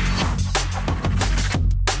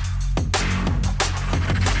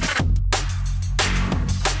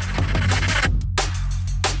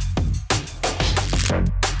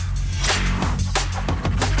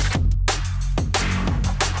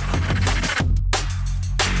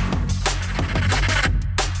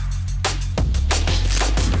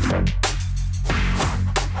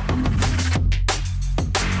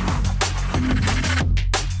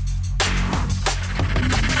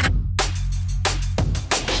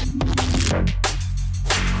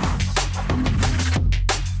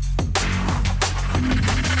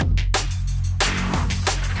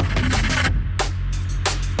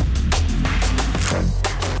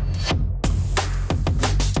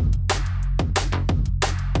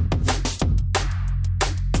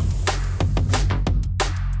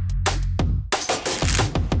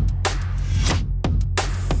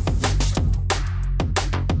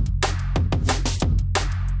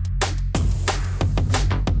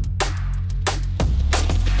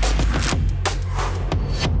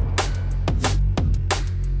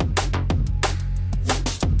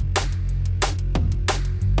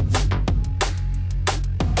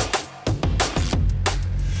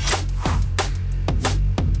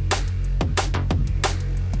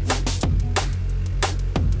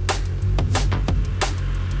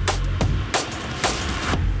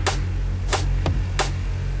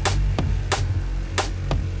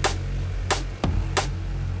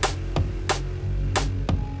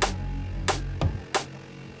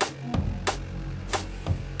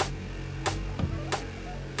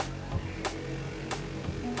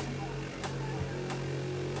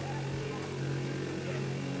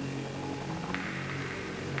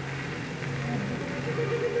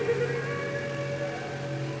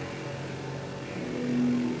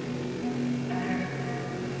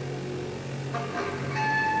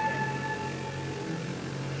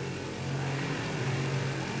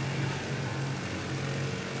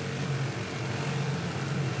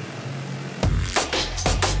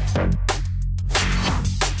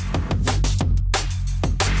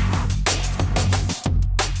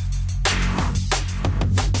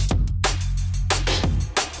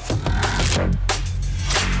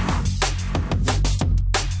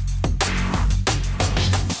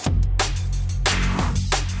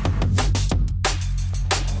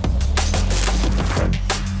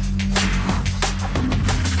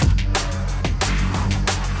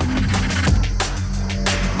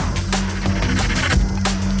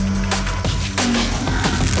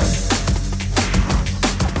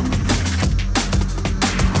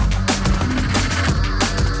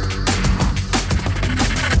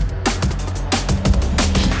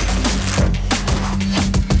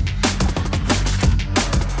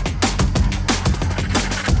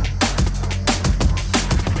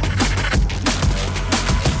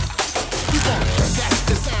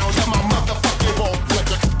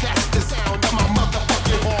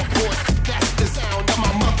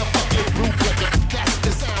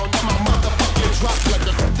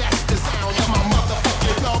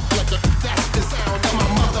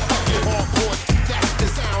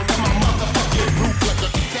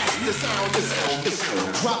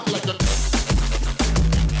 drop like a.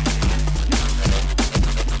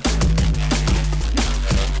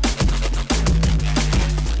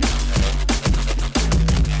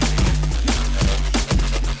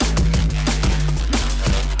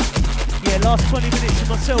 Last 20 minutes with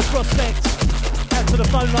myself, Prospect. Out to the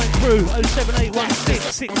phone line crew,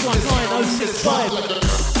 07816 619 065.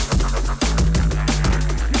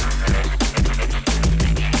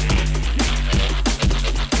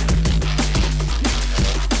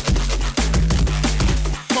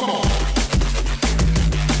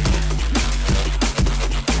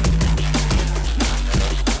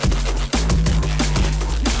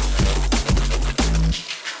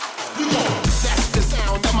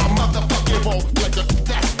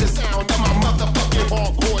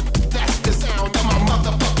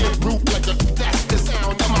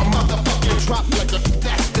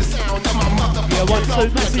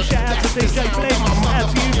 Massive shout out to DJ Blends, out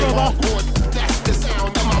to you, brother. That's the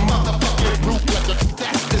sound of my motherfucking group like a.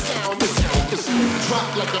 That's the sound, the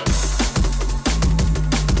drop like a.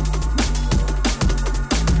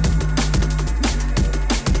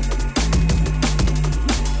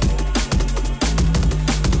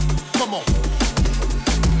 Come on.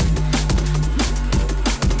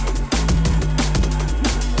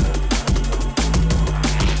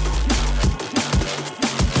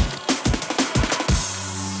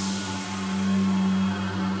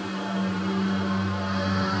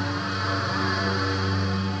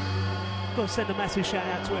 Send a massive shout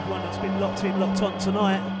out to everyone that's been locked in, locked on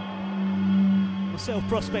tonight. Myself,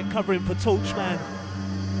 Prospect, covering for Torchman.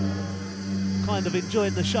 Kind of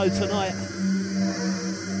enjoying the show tonight.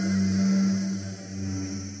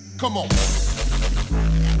 Come on.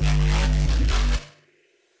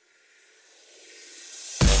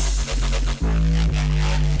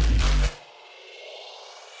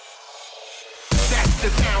 That's the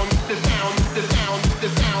sound, the sound, the sound, the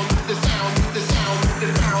sound, the sound, the sound, the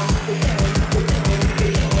sound.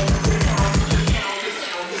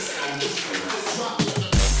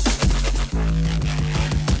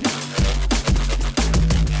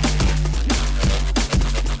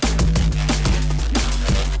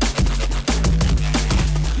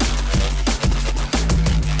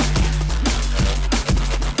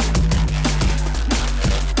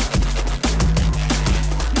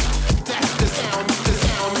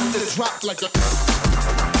 Drop like a.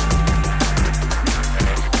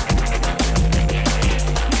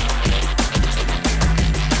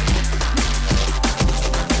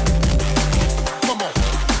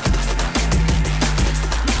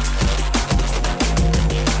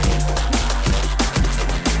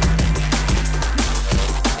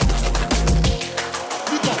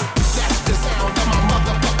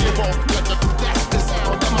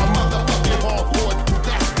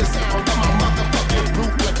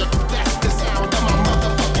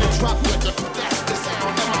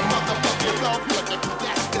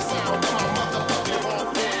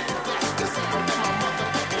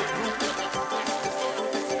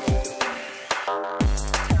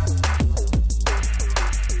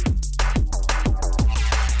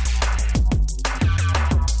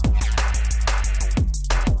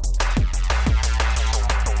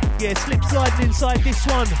 Yeah, slip sliding inside this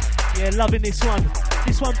one. Yeah, loving this one.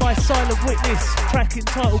 This one by Silent Witness, track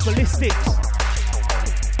entitled Ballistics.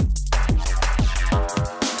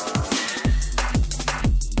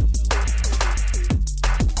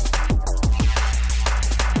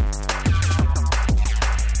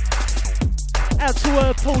 Out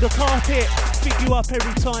to Pull the Carpet, pick you up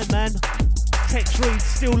every time, man. Text reads,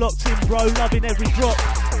 still locked in, bro, loving every drop.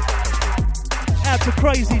 Out to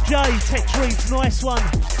Crazy J, text reads, nice one.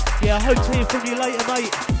 Yeah, I hope to hear from you later,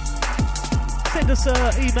 mate. Send us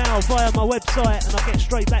an email via my website and I'll get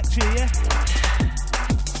straight back to you, yeah?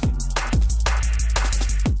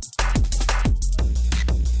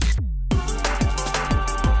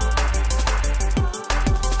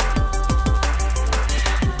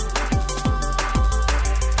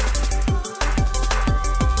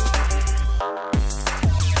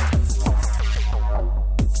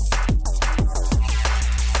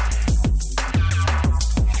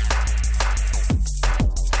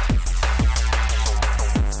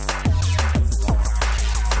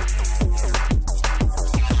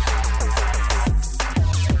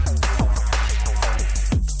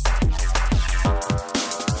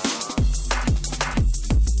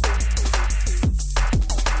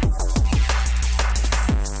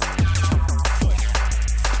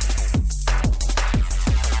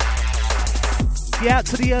 Yeah, out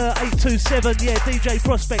to the 827, yeah,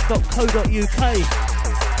 djprospect.co.uk.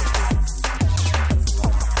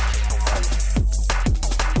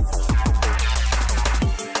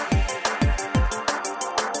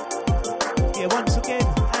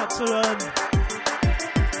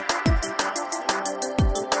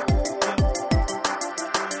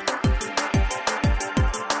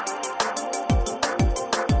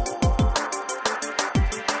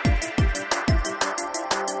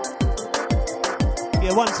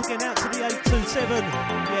 Yeah, once again out to the 827.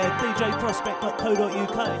 Yeah,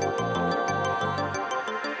 djprospect.co.uk.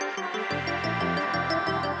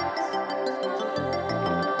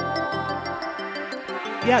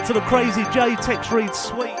 Yeah, out to the Crazy J, text read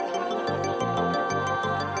sweet.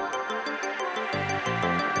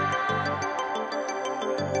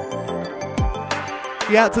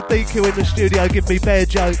 Yeah, out to DQ in the studio, give me bear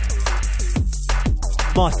joke.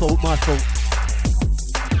 My fault.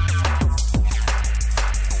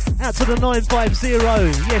 Out to the 950,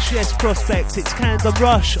 yes, Prospect, it's Camden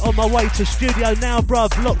Rush, on my way to studio now,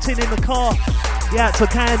 bruv, locked in the car. Yeah, out to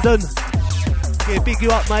Camden. Yeah, big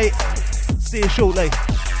you up, mate. See you shortly.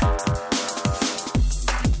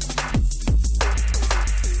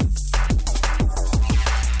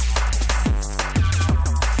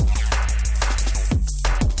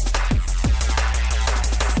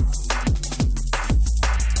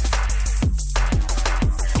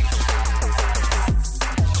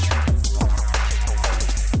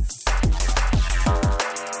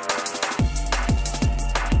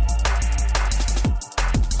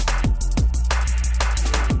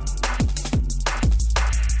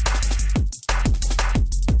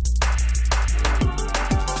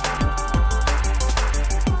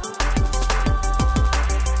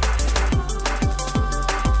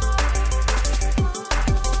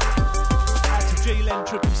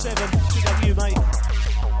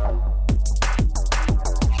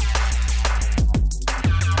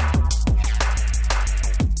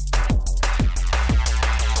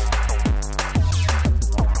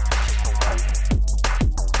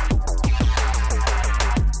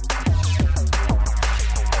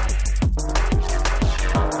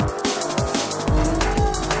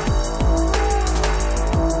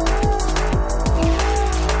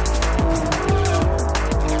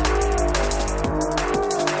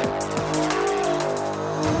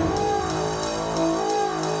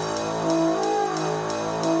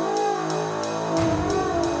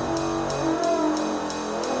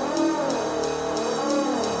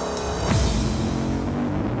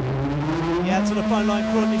 To the phone line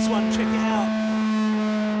crew on this one, check it out.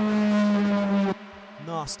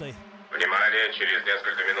 Nasty. Внимание, через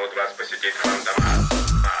несколько минут вас посетит фантомат.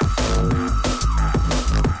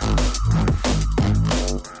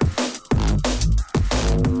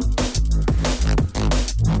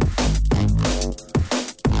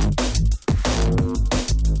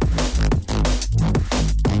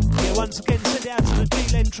 Yeah, once again, send it out to the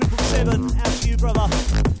G-Len 777, out to you, brother.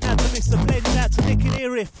 Out to Mr. Blend, out to Nick in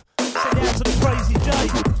Erith. Send it out to the Crazy J,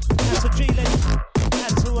 out to G-Len,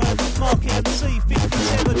 out to Market MC,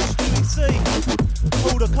 57, Stewie C,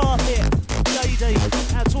 all the carpet, JD,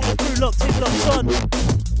 out to all the crew locked in, locked on.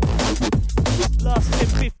 Last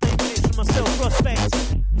 10-15 minutes from myself, Prospect.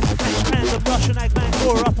 Catch Camden Rush and Agman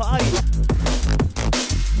Gore up at 8.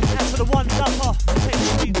 Out to the one upper, text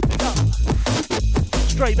me, big up.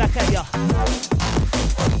 Straight back at ya.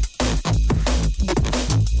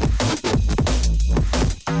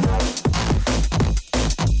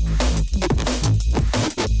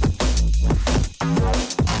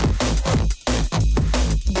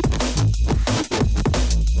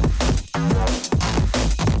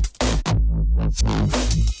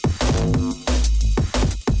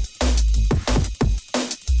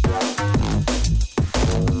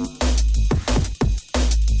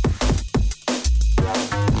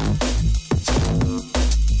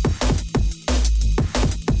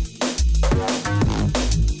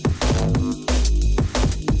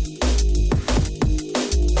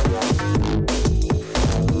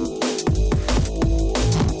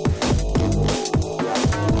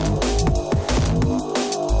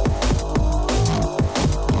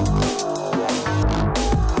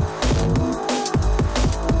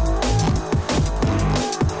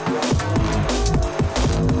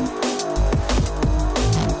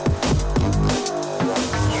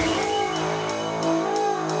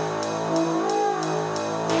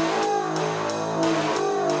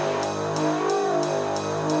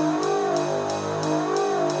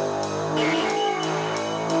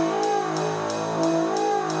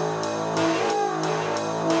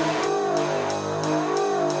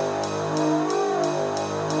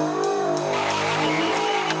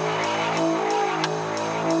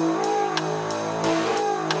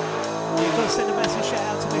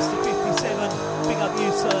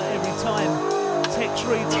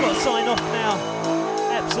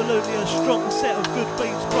 Absolutely a strong set of good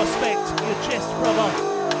beats, Prospect. Your chest, brother.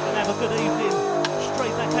 And have a good evening.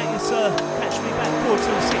 Straight back at you, sir. Catch me back 4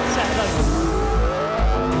 till 6 Saturday.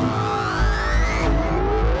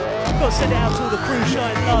 Got to send it out to all the crew,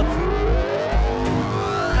 shine love.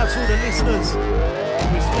 Out to all the listeners.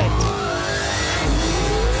 Respect.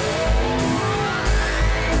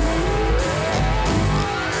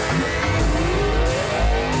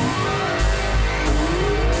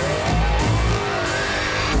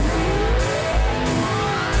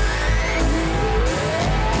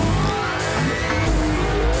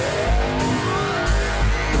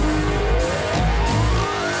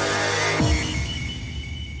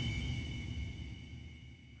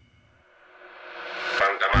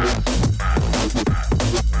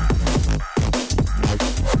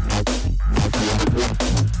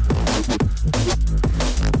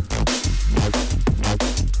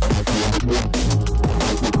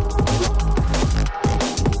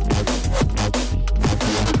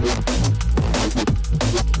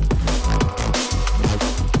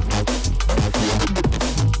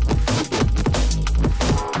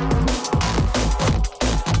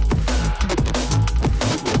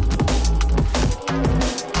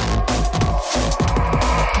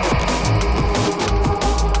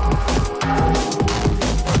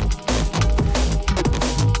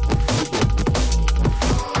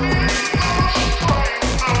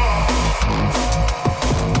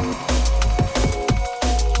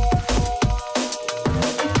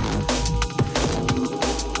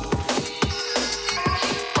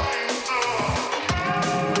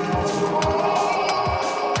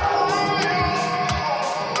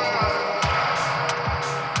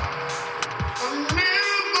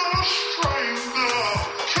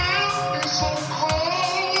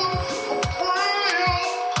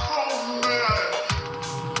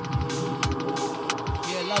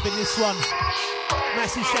 this one.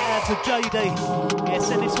 Massive shout out to JD. Yeah,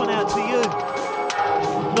 send this one out to you.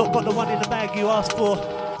 Not got the one in the bag you asked for,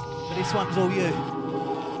 but this one's all you.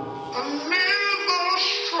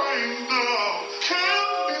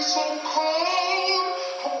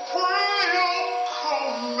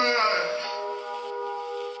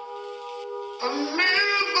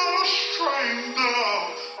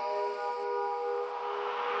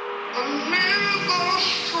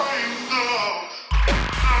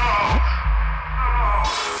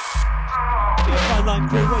 Line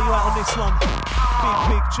crew, where you at on this one?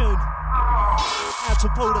 Big tune. Out to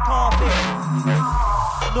Pull the Carpet.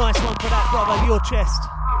 Nice one for that, brother, your chest.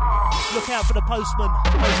 Look out for the postman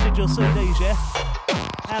posting your CDs, yeah?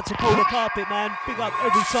 Out to Pull the Carpet, man. Big up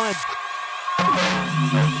every time.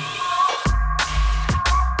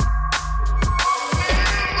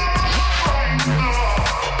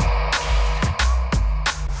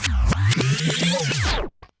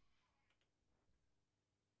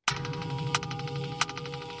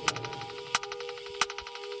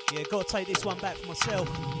 Yeah, gotta take this one back for myself.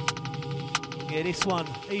 Yeah, this one,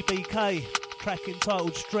 EBK, track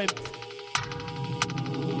entitled Strength.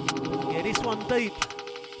 Yeah, this one deep.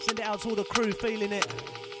 Send it out to all the crew feeling it.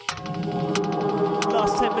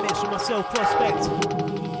 Last 10 minutes for myself, Prospect.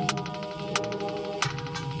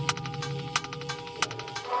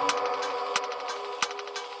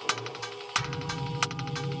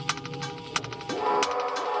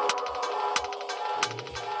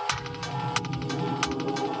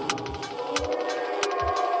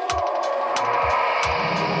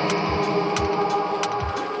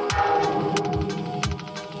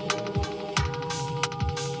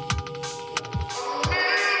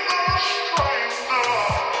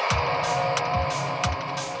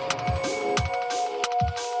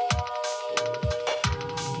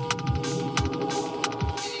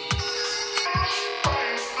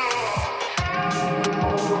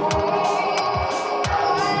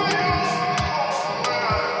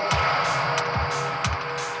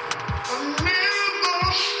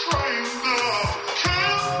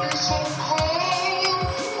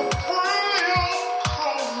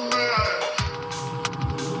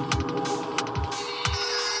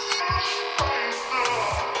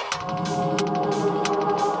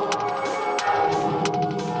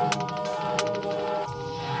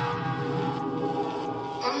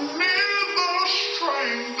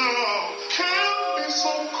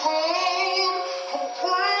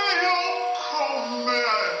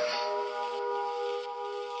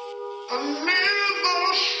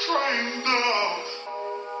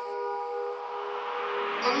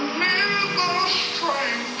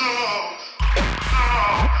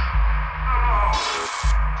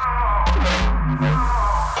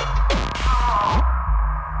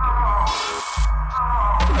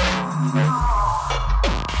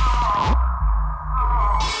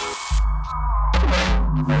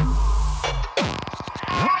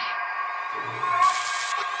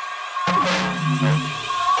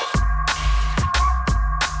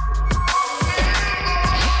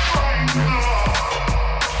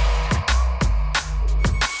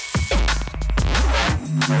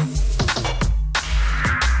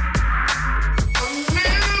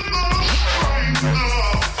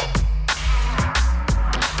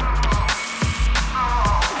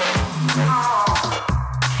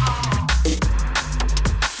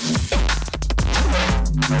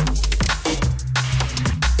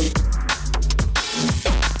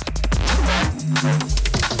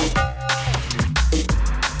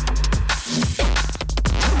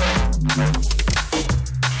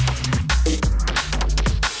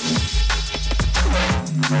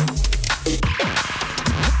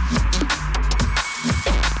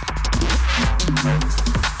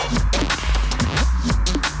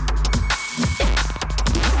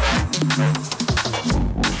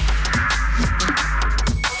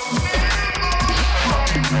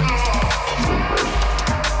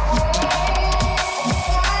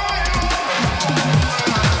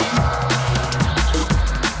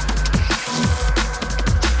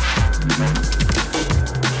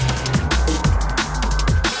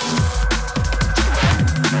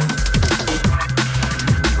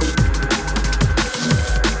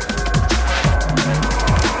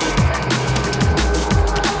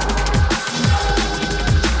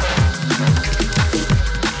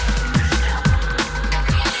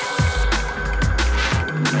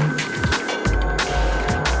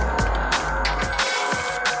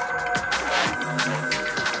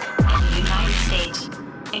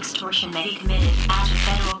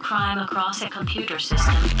 across a computer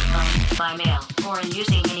system, phone, by mail, or in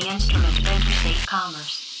using any instrument of interstate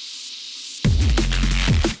commerce.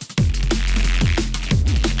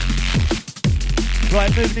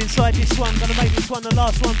 Right, moving inside this one. Gonna make this one the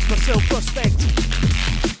last one for myself, Prospect.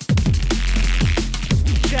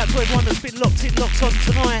 Shout out to everyone that's been locked in, locked on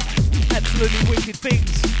tonight. Absolutely wicked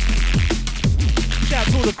things. Shout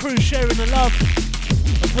out to all the crew sharing the love.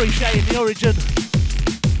 Appreciating the origin.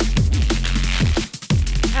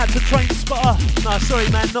 Out to Train Spotter. No, sorry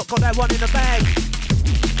man, not got that one in the bag.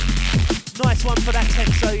 Nice one for that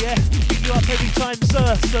Texo, yeah? Pick you up every time,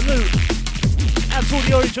 sir. Salute. Out to all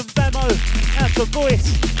the Origin famo. Out to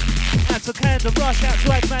Voice. Out to Candom Rush. Out to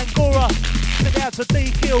Agman Gora. Send out to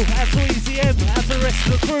D-Kill. Out to Easy M. Out to the rest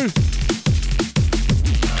of the crew.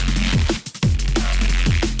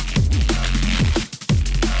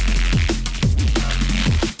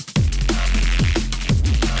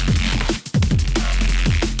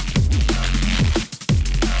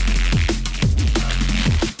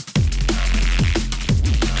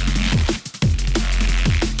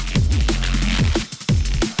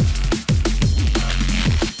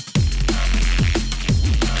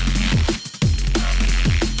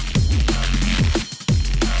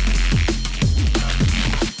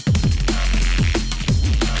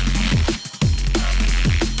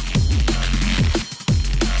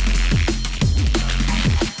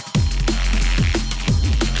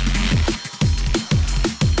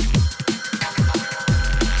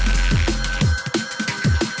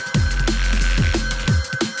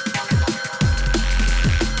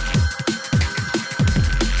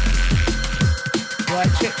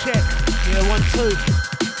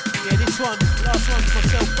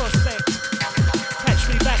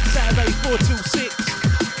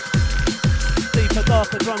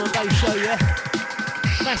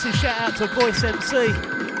 Shout out to Voice MC.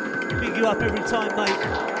 Big you up every time, mate.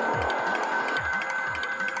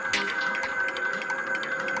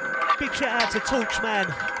 Big shout out to Torchman.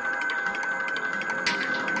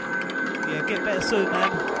 Yeah, get better soon,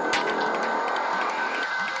 man.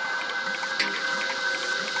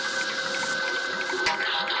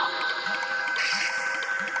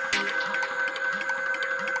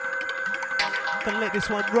 Gonna let this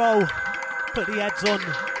one roll. Put the ads on.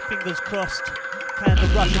 Fingers crossed.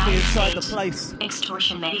 Candom Rush will be inside the place.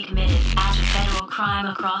 Extortion may be committed as a federal crime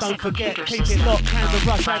across Don't a forget, computer keep system it locked. Candom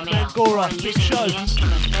Rush, by mail, Agman Gora. or Big using show. the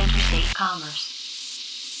instrument of interstate commerce.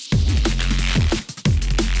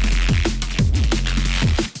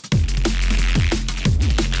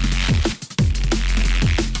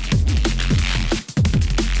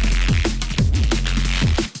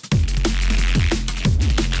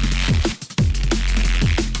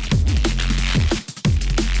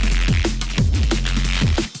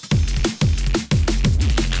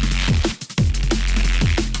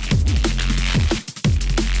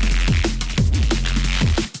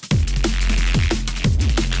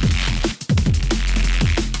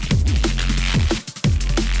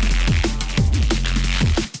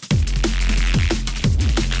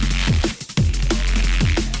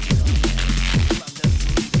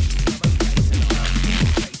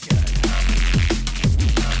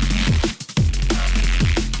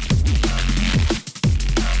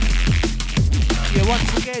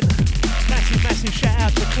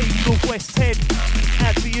 Northwest 10,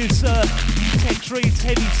 out to you, sir. Tex Reed's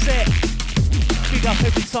heavy set. Big up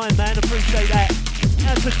every time, man. Appreciate that.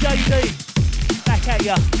 Out to JD. Back at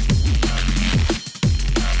ya.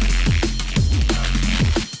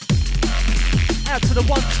 Out to the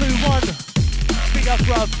 121. Big up,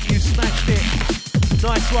 bruv. You smashed it.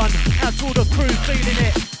 Nice one. Out to all the crew feeling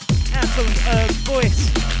it. Out to Voice.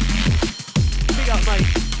 Big up, mate.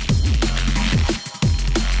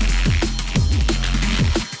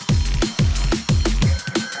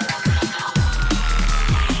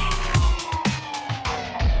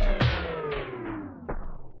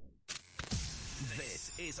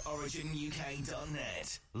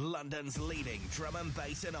 OriginUK.net, London's leading drum and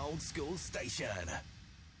bass and old school station.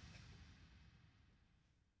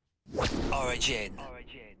 Origin.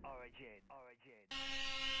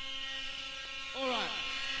 Alright.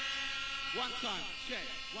 One time, check.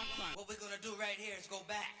 One time. What we're gonna do right here is go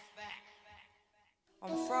back.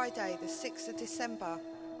 On Friday, the 6th of December,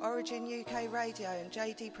 Origin UK Radio and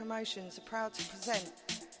JD Promotions are proud to present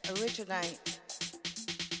Originate,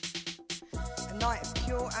 a night of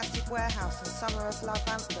pure acid warehouse and summer of love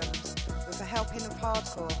anthems with a helping of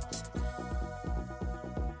hardcore.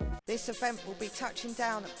 This event will be touching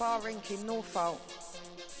down at Bar Rink in Norfolk.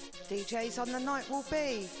 DJs on the night will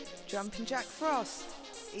be Jumpin' Jack Frost,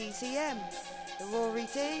 Easy M, the Rory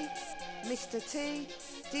D, Mr. T,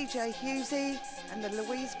 DJ Husey and the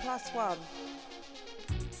Louise Plus One.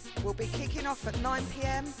 We'll be kicking off at 9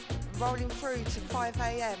 PM and rolling through to 5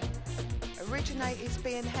 AM. Originate is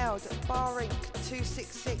being held at Bar Inc.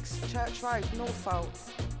 266 Church Road, Norfolk,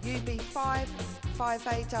 UB5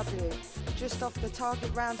 5AW, just off the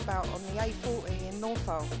Target roundabout on the A40 in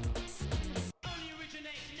Norfolk.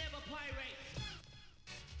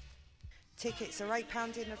 Tickets are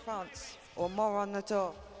 £8 in advance or more on the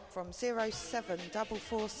door from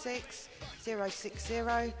 07446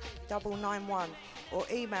 060 991 or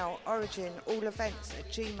email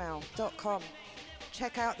originallevents@gmail.com.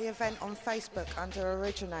 Check out the event on Facebook under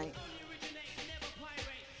Originate.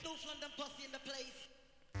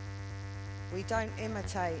 We don't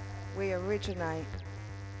imitate, we originate.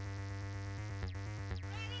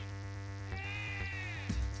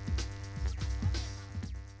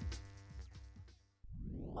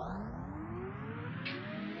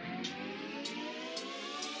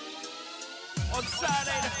 On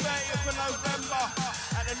Saturday the 30th of November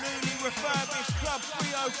at the newly refurbished Club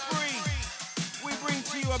 303, we bring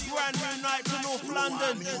to you a brand new night to North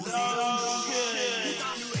London. Oh, shit.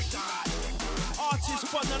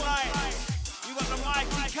 Artists on the night. You got the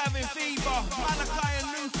Mighty Kevin Fever, Malachi and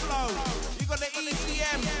New Flow. You got the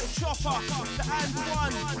ECM, the Chopper, the And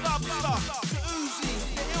One, Dubster, the Uzi,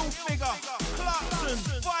 the Ill Figure, Clarkson,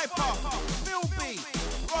 Viper, Philby,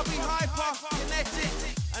 Robbie Hyper, Kinetic,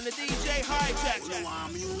 and the DJ Hijack.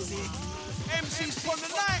 MCs from the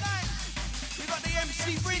night. You got the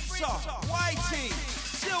MC Rinser, YT,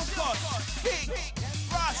 Silkos, Pig,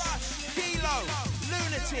 Rush, Kilo,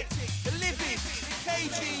 Lunatic, the Livid,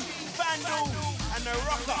 KG, Vandal, and the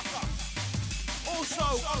Rocker. Also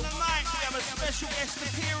on the night we have a special guest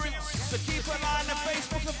appearance, so keep an eye on the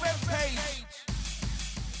Facebook event page.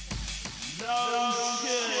 No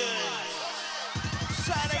shit.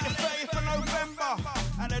 Saturday the 30th of November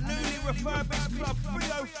at the newly refurbished Club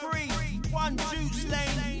 303, 1 Jutes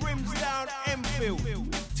Lane, Brimsdown, Enfield.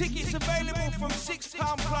 Tickets available from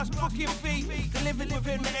 £6 plus booking fee, delivered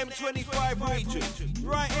within the M25 region.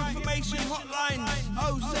 Right information hotline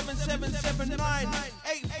 07779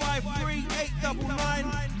 853 899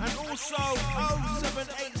 and also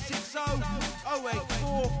 07860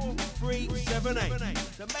 084 378.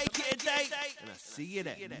 So make it a date and I'll see you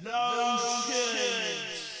there. No shit.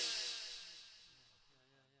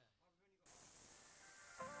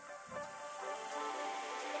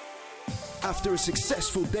 After a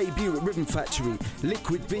successful debut at Rhythm Factory,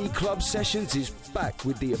 Liquid V Club Sessions is back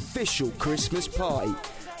with the official Christmas party.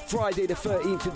 Friday the 13th of